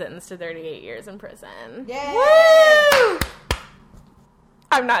murder, and he's sentenced to 38 years in prison. Yay! Woo!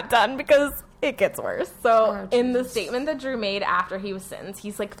 I'm not done because it gets worse. So, Oh, in the statement that Drew made after he was sentenced,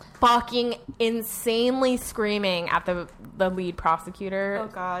 he's fucking insanely screaming at the lead prosecutor, Oh,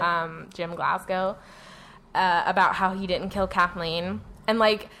 God. Jim Glasgow. about how he didn't kill Kathleen. And,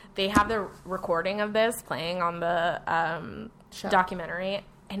 like, they have the recording of this playing on the documentary.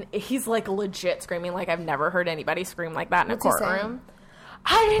 And he's, like, legit screaming like I've never heard anybody scream like that in What's a he saying? courtroom.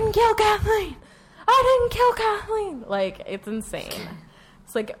 I didn't kill Kathleen! I didn't kill Kathleen! Like, it's insane.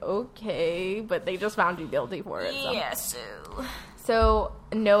 It's like, okay, but they just found you guilty for it. So. Yeah, So,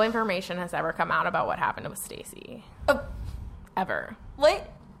 no information has ever come out about what happened with Stacy. Ever. What?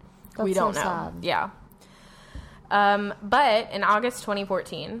 We That's don't so know. sad. Yeah. But in August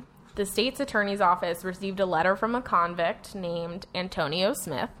 2014, the state's attorney's office received a letter from a convict named Antonio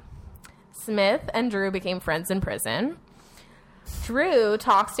Smith. Smith and Drew became friends in prison. Drew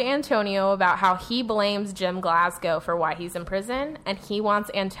talks to Antonio about how he blames Jim Glasgow for why he's in prison, and he wants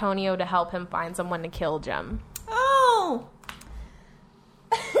Antonio to help him find someone to kill Jim. Oh.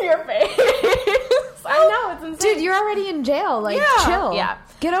 Your face. I know, it's insane. Dude, you're already in jail. Like, Yeah. chill. Yeah.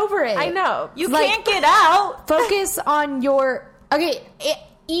 Get over it. I know. You Like- can't get out. Focus on your... Okay,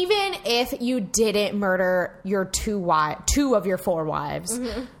 even if you didn't murder your two of your 4 wives,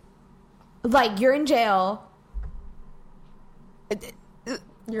 like, you're in jail.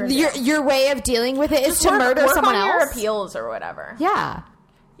 Your way of dealing with it is to murder work someone on your else. appeals or whatever. Yeah.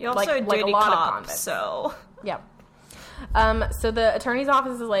 You're also Like- a like a dirty lot of cop, convicts. so... Yep. So the attorney's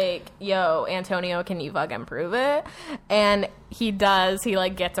office is like, yo, Antonio, can you fucking prove it? And he does. He,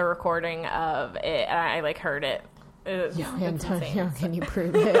 like, gets a recording of it, and I like, heard it. It's Antonio, insane. can you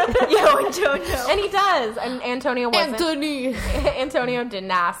prove it? Yo, Antonio. And he does. And Antonio wasn't. Anthony. Antonio didn't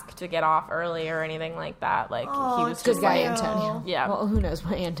ask to get off early or anything like that. Like, he was Good just guy, like, Antonio. Yeah. Well, who knows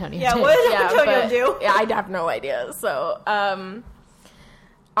what Antonio Yeah, did. what did yeah, Antonio but- do? Yeah, I have no idea. So,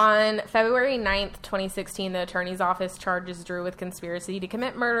 on February 9th, 2016, the attorney's office charges Drew with conspiracy to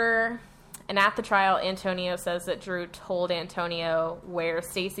commit murder. And at the trial, Antonio says that Drew told Antonio where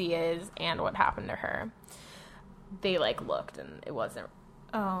Stacy is and what happened to her. They, like, looked, and it wasn't.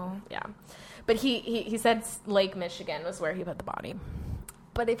 Oh. Yeah. But he said Lake Michigan was where he put the body.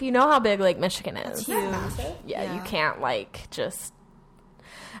 But if you know how big Lake Michigan is, yeah, Yeah. you can't, like, just...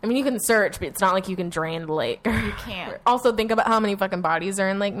 I mean, you can search, but it's not like you can drain the lake. You can't. Also, think about how many fucking bodies are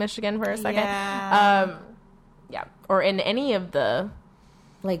in Lake Michigan for a second. Yeah. Yeah. Or in any of the...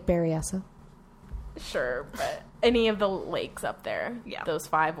 Like Berryessa. Sure, but any of the lakes up there. Yeah. Those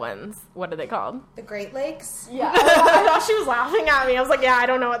 5 ones. What are they called? The Great Lakes? Yeah. I thought she was laughing at me. I was like, yeah, I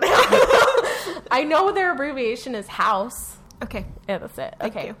don't know what they are. I know their abbreviation is house. Okay. Yeah, that's it.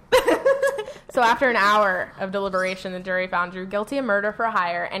 Okay. you. So after an hour of deliberation, the jury found Drew guilty of murder for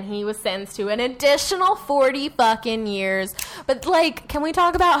hire, and he was sentenced to an additional 40 fucking years. But, like, can we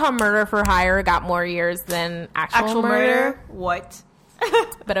talk about how murder for hire got more years than actual murder? What?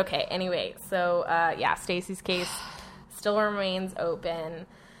 But okay, anyway. So, yeah, Stacy's case still remains open.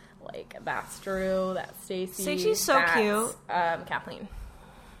 Like, that's Drew, that's Stacy. Stacey's so that's, cute. Kathleen.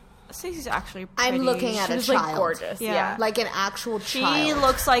 Stacey's actually pretty. I'm looking at She a was, child. like, gorgeous. Yeah. Yeah. Like an actual She child.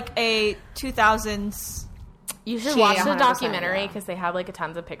 looks like a 2000s. You should She watch the 100%, documentary yeah. because they have like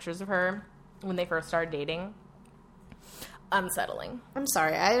tons of pictures of her when they first started dating. Unsettling. I'm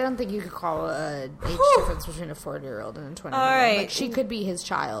sorry. I don't think you could call a age difference between a 40-year-old and a 20-year-old. All right. Like, she could be his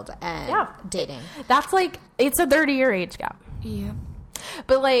child and Yeah. dating. That's like, it's a 30-year age gap. Yeah.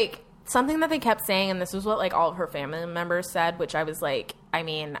 But like, something that they kept saying, and this was what like all of her family members said, which I was like, I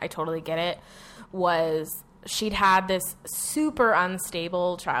mean, I totally get it, was she'd had this super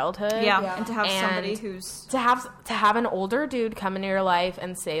unstable childhood. Yeah. And to have And somebody who's. to have an older dude come into your life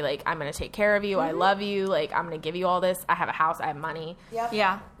and say like, I'm gonna take care of you, I love you, like I'm gonna give you all this, I have a house, I have money.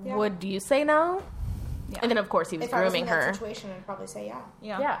 Yeah. Would you say no? Yeah. And then of course he was grooming her. situation, I'd probably say yeah.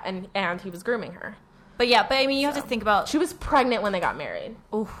 Yeah. Yeah, and he was grooming her. But yeah, but I mean, you have to think about. She was pregnant when they got married.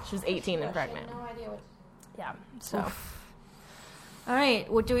 She was 18 and pregnant. No idea what. Yeah. So All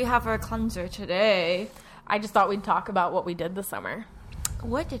right. What do we have for a cleanser today? I just thought we'd talk about what we did this summer.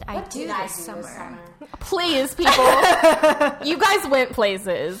 What did I do this summer? Please, people. You guys went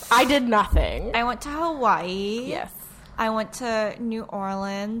places. I did nothing. I went to Hawaii. Yes. I went to New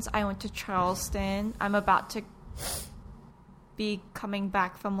Orleans. I went to Charleston. I'm about to be coming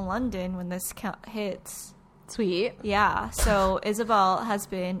back from London when this hits. Sweet. Yeah. So Isabel has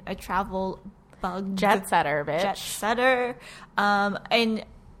been a travel bug. Jet setter, bitch. Jet setter. And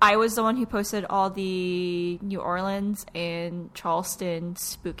I was the one who posted all the New Orleans and Charleston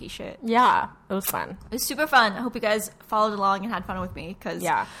spooky shit. Yeah. It was fun. It was super fun. I hope you guys followed along and had fun with me. Cause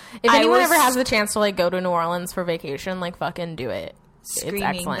Yeah. If anyone ever has the chance to like go to New Orleans for vacation, like fucking do it. screaming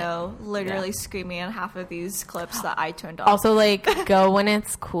excellent. though, literally Yeah. screaming in half of these clips that I turned off. Also, like, go when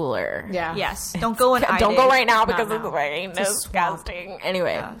it's cooler. Yeah. yes, don't go when I Don't did. go right now Not because now. it's fucking It's a swamp. disgusting.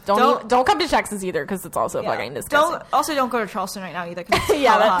 Anyway, Yeah. don't come to Texas either because it's also Yeah. fucking disgusting. Don't go to Charleston right now either. 'Cause it's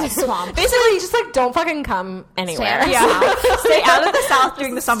Yeah, hella that's hot. swamp. Basically, just like don't fucking come anywhere. Yeah, stay out of the South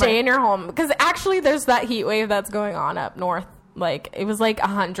during the summer. Stay in your home because actually, there's that heat wave that's going on up north. Like it was like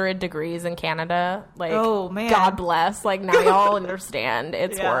 100 degrees in Canada. Like, Oh, man. God bless. Like now y'all understand.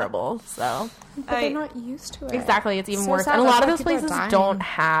 It's Yeah. horrible. So But they're not used to it. exactly, it's even So worse. sad. And a lot of That's those why people are places dying. don't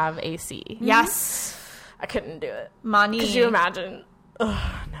have AC. Yes, I couldn't do it. money. Could you imagine?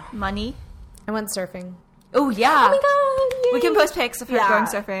 Money. I went surfing. Oh yeah. God, We can post pics if you're Yeah. going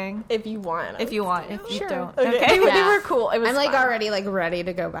surfing. if you want. If you want. If you Sure. don't. Okay. Okay. They Yeah. were cool. It was I'm like fun. already like ready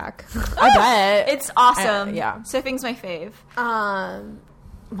to go back. I bet. It's awesome. yeah. Surfing's my fave.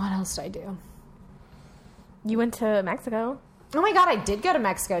 What else did I do? You went to Mexico. Oh my god, I did go to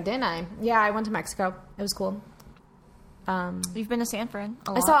Mexico, didn't I? Yeah, I went to Mexico. It was cool. You've been to San Fran.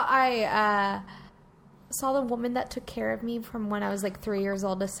 A I lot. saw the woman that took care of me from when I was like 3 years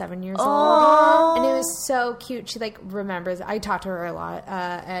old to 7 years Oh. old, and it was so cute. She like remembers. I talk to her a lot,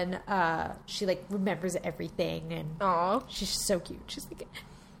 and she like remembers everything, and Oh, she's so cute. She's like,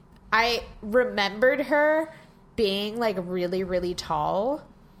 I remembered her being like really, really tall.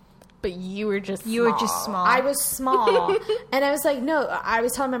 but you were just small. I was small, and I was like, no. I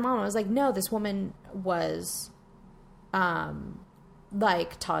was telling my mom, I was like, no, this woman was,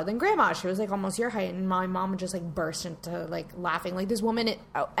 like taller than grandma. She was like almost your height, and my mom would just like burst into like laughing, like this woman.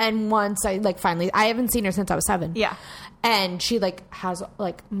 And once I like finally, I haven't seen her since I was 7. Yeah. and she like has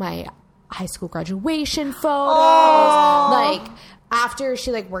like my high school graduation photos, like. After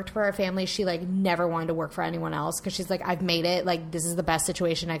she like worked for her family, she like never wanted to work for anyone else because she's like, I've made it. Like this is the best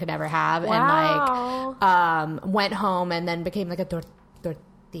situation I could ever have, Wow. and like went home and then became like a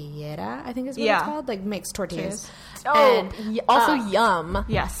tortillera, I think is what Yeah. it's called, like makes tortillas. Oh, And, also yum.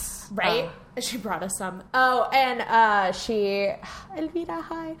 Yes. right? She brought us some. Oh, and she, Elvira,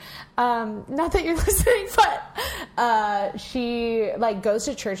 hi. Not that you're listening, but she like goes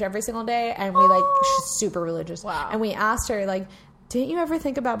to church every single day, and we like she's super religious. Wow. And we asked her like, didn't you ever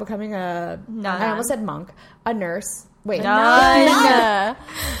think about becoming a Nun. I almost said monk, a nurse. Wait, Nun.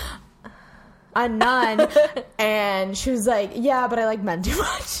 a nun. And she was like, yeah, but I like men too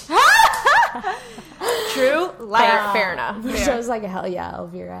much. True. Like, Fair enough. So I was like, hell yeah,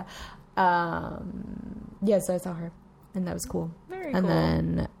 Elvira. Yeah, so I saw her, and that was cool. Very and cool.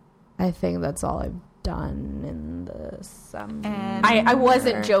 then I think that's all I've done in the summer. And I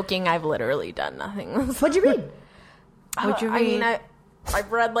wasn't joking. I've literally done nothing. What'd you read? What'd you I mean, read?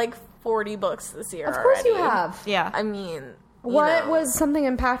 I've read like 40 books this year Of course already. you have. yeah. I mean, you What know. was something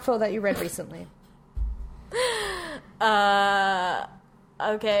impactful that you read recently?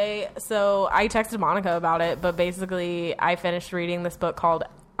 Okay, so I texted Monica about it, but basically I finished reading this book called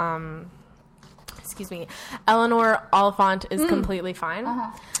excuse me, Eleanor Oliphant is Completely Fine.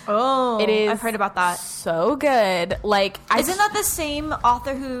 Oh, It is I've heard about that. So good. Like, Isn't that the same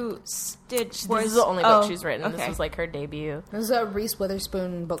author who did? this is the only book she's written. This was like her debut. It was a Reese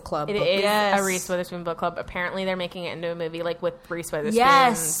Witherspoon book club. It book. is Yes. a Reese Witherspoon book club. Apparently, they're making it into a movie, like with Reese Witherspoon's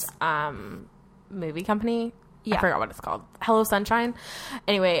Yes. movie company. Yeah. I forgot what it's called. Hello Sunshine.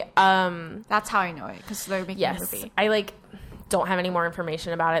 Anyway, That's how I know it because they're making a yes, movie. I like don't have any more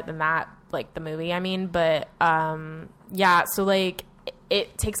information about it than that, like the movie. I mean, but yeah. So like,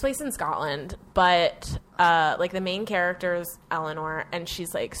 it takes place in Scotland, but like the main character is Eleanor, and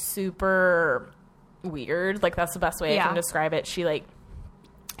she's like super weird. Like that's the best way I Yeah. can describe it. She like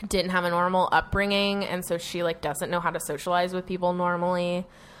didn't have a normal upbringing, and so she like doesn't know how to socialize with people normally,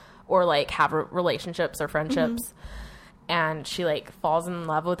 or like have relationships or friendships. And she like falls in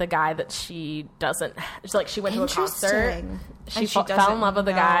love with a guy that she doesn't. It's like she went to a concert. Interesting. She And she fell in doesn't love with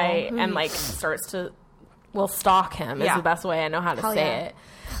the know guy who and he- like starts to stalk him. Is Yeah. the best way I know how to Hell say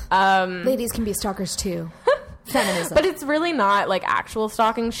yeah. it. Ladies can be stalkers too. Feminism. But it's really not like actual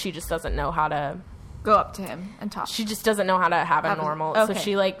stalking. She just doesn't know how to. Go up to him and talk. She just doesn't know how to have a Have a- normal. So okay.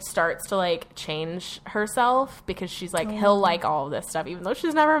 she like starts to like change herself because she's like he'll like all of this stuff even though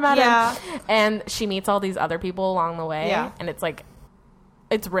she's never met Yeah. him. And she meets all these other people along the way. Yeah. And it's like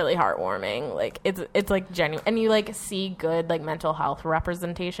it's really heartwarming. Like it's like genuine, and you like see good like mental health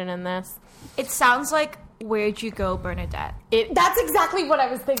representation in this. It sounds like Where'd You Go, Bernadette. That's exactly what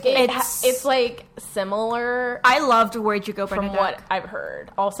I was thinking. It's like similar I loved Where'd You Go, from Bernadette. what I've heard.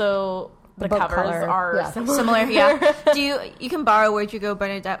 Also, the book covers color, are yeah. similar. Yeah. You can borrow Where'd You Go,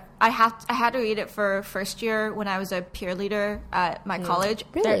 Bernadette. I had to read it for first year when I was a peer leader at my college.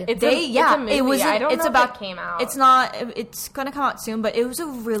 Really? It's a movie. It was. I don't it's know about. if it came out. It's not. It's gonna come out soon, but it was a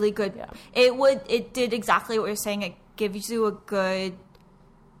really good. Yeah. It did exactly what you're saying. It gives you a good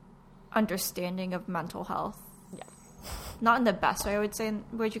understanding of mental health. Yeah. Not in the best way, I would say.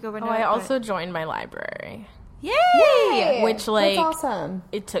 Where'd You Go, Oh, Bernadette? I but- also joined my library. Yay! Which, like, that's awesome.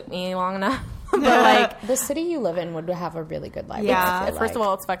 It took me long enough. But, like, The city you live in would have a really good library. Yeah. I feel first of like.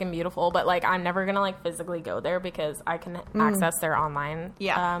 all, it's fucking beautiful, but, like, I'm never gonna, like, physically go there because I can access their online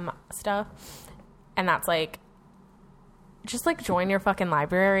stuff. And that's, like, just, like, join your fucking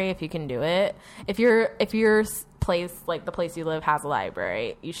library if you can do it. If your place, like, the place you live has a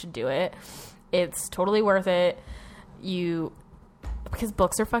library, you should do it. It's totally worth it. Because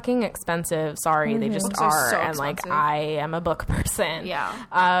books are fucking expensive. Sorry, they just Books are so and like expensive. I am a book person. Yeah.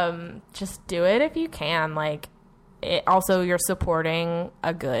 Just do it if you can. Like, it also you're supporting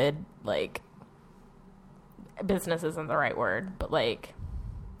a good, like, business isn't the right word, but like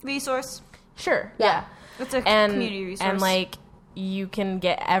Resource. sure, Yeah. It's a and community resource. and like you can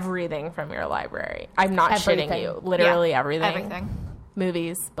get everything from your library. I'm not Everything. shitting you. Literally everything. Everything.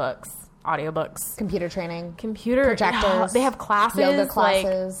 Movies, books, audiobooks. Computer training. Computer Projectors, they have classes, yoga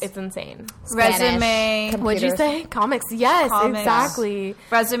classes. Like, it's insane. Spanish, Resume. What'd you say? Comics. Yes, Comics. exactly.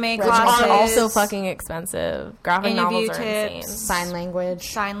 Resume Which classes. are also fucking expensive. Graphic Interview novels are tips. insane. Sign language.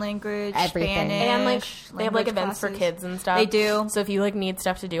 Sign language, Everything. Spanish, And like they have like language events for classes. kids and stuff. They do. So if you like need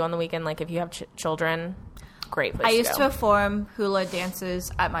stuff to do on the weekend, like if you have children, great place I used to to go. perform hula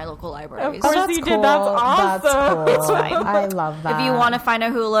dances at my local libraries. Of course that's you did. That's awesome. That's cool. It's fine. I love that. If you want to find a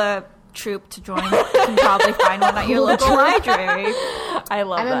hula troupe to join, you can probably find one at your local library. I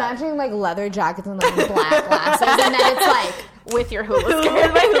love I'm that. imagining like leather jackets and like black glasses, and then it's like With your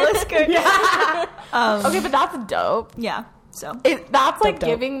hula skirt. Yeah. Okay, but that's dope. Yeah. So That's like dope.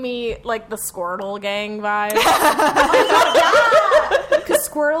 giving me like the Squirtle gang vibe. because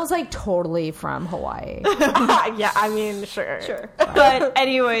Squirtle's like totally from Hawaii. Yeah, I mean, sure. but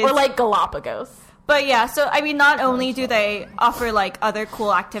anyways, Or like Galapagos. but yeah, so I mean, not only do they offer like other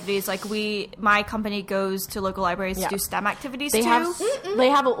cool activities, like my company goes to local libraries Yeah. to do STEM activities They too.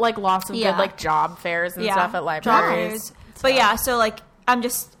 have like lots of Yeah. good like job fairs and Yeah, stuff at job libraries. fairs. But yeah, so like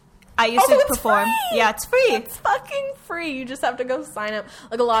I used Also, to it's perform. free! Yeah, it's free. It's fucking free. You just have to go sign up.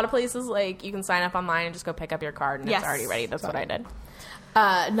 Like a lot of places, like you can sign up online and just go pick up your card and Yes. it's already ready. That's what I did.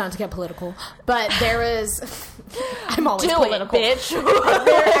 Not to get political, but there was. I'm always Do political. it, bitch.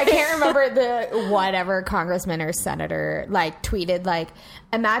 I can't remember the whatever congressman or senator like tweeted like,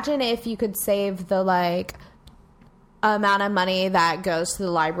 imagine if you could save the like amount of money that goes to the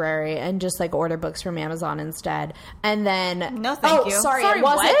library and just like order books from Amazon instead. And then No, thank you. Sorry, Sorry, it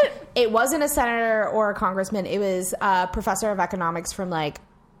wasn't. what? It wasn't a senator or a congressman. It was a professor of economics from like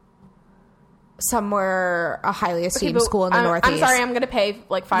somewhere a highly esteemed But school in the Northeast. I'm sorry, I'm going to pay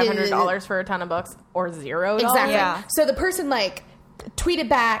like $500 for a ton of books or $0. Exactly. Yeah. So the person like tweeted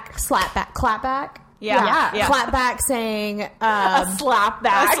back, slap back, clap back. Yeah. Clap back saying, Slap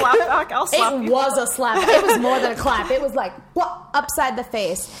that. Slap back. I'll slap it you. was a slap. It was more than a clap. It was like what upside the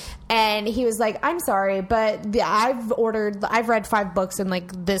face. And he was like, "I'm sorry, but I've read 5 books in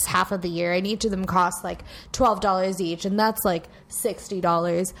like this half of the year, and each of them cost like $12 each, and that's like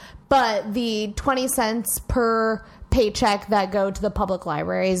 $60. But the 20 cents per paycheck that go to the public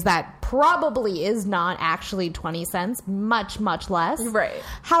libraries, that probably is not actually 20 cents, much less. Right.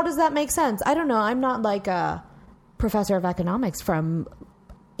 How does that make sense? I don't know. I'm not like a professor of economics from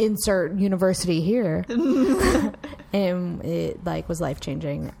insert university here." And it like was life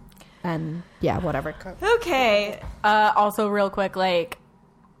changing. And yeah, whatever. Okay. Also, real quick, like,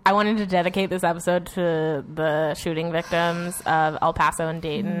 I wanted to dedicate this episode to the shooting victims of El Paso and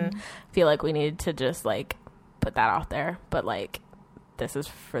Dayton. Feel like we needed to just, like, put that out there. But, like, this is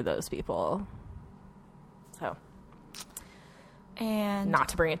for those people. So, And not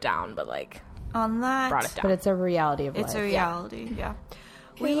to bring it down, but, like, on that, brought it down. But it's a reality of it's life. a reality. Yeah.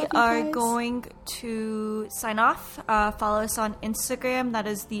 We love you are guys. going to sign off. Follow us on Instagram. That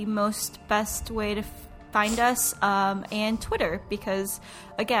is the best way to find us. And Twitter, because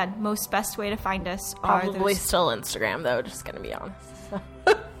again, best way to find us are Probably those. still Instagram, though, just gonna be honest.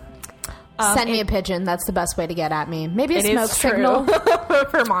 Send me a pigeon. That's the best way to get at me. Maybe a It smoke is true. signal.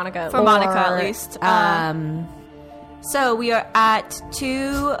 For Monica. For Monica, at least. Um, So we are at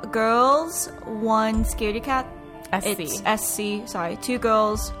 2 girls, 1 scaredy cat. SC. It's SC. Sorry, 2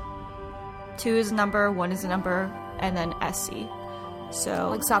 girls. 2 is a number, 1 is a number, and then SC. So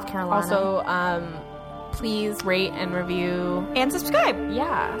like South Carolina. Also, please rate and review. and subscribe.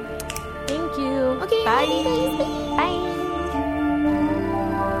 Yeah. Thank you. Okay. Bye. Bye.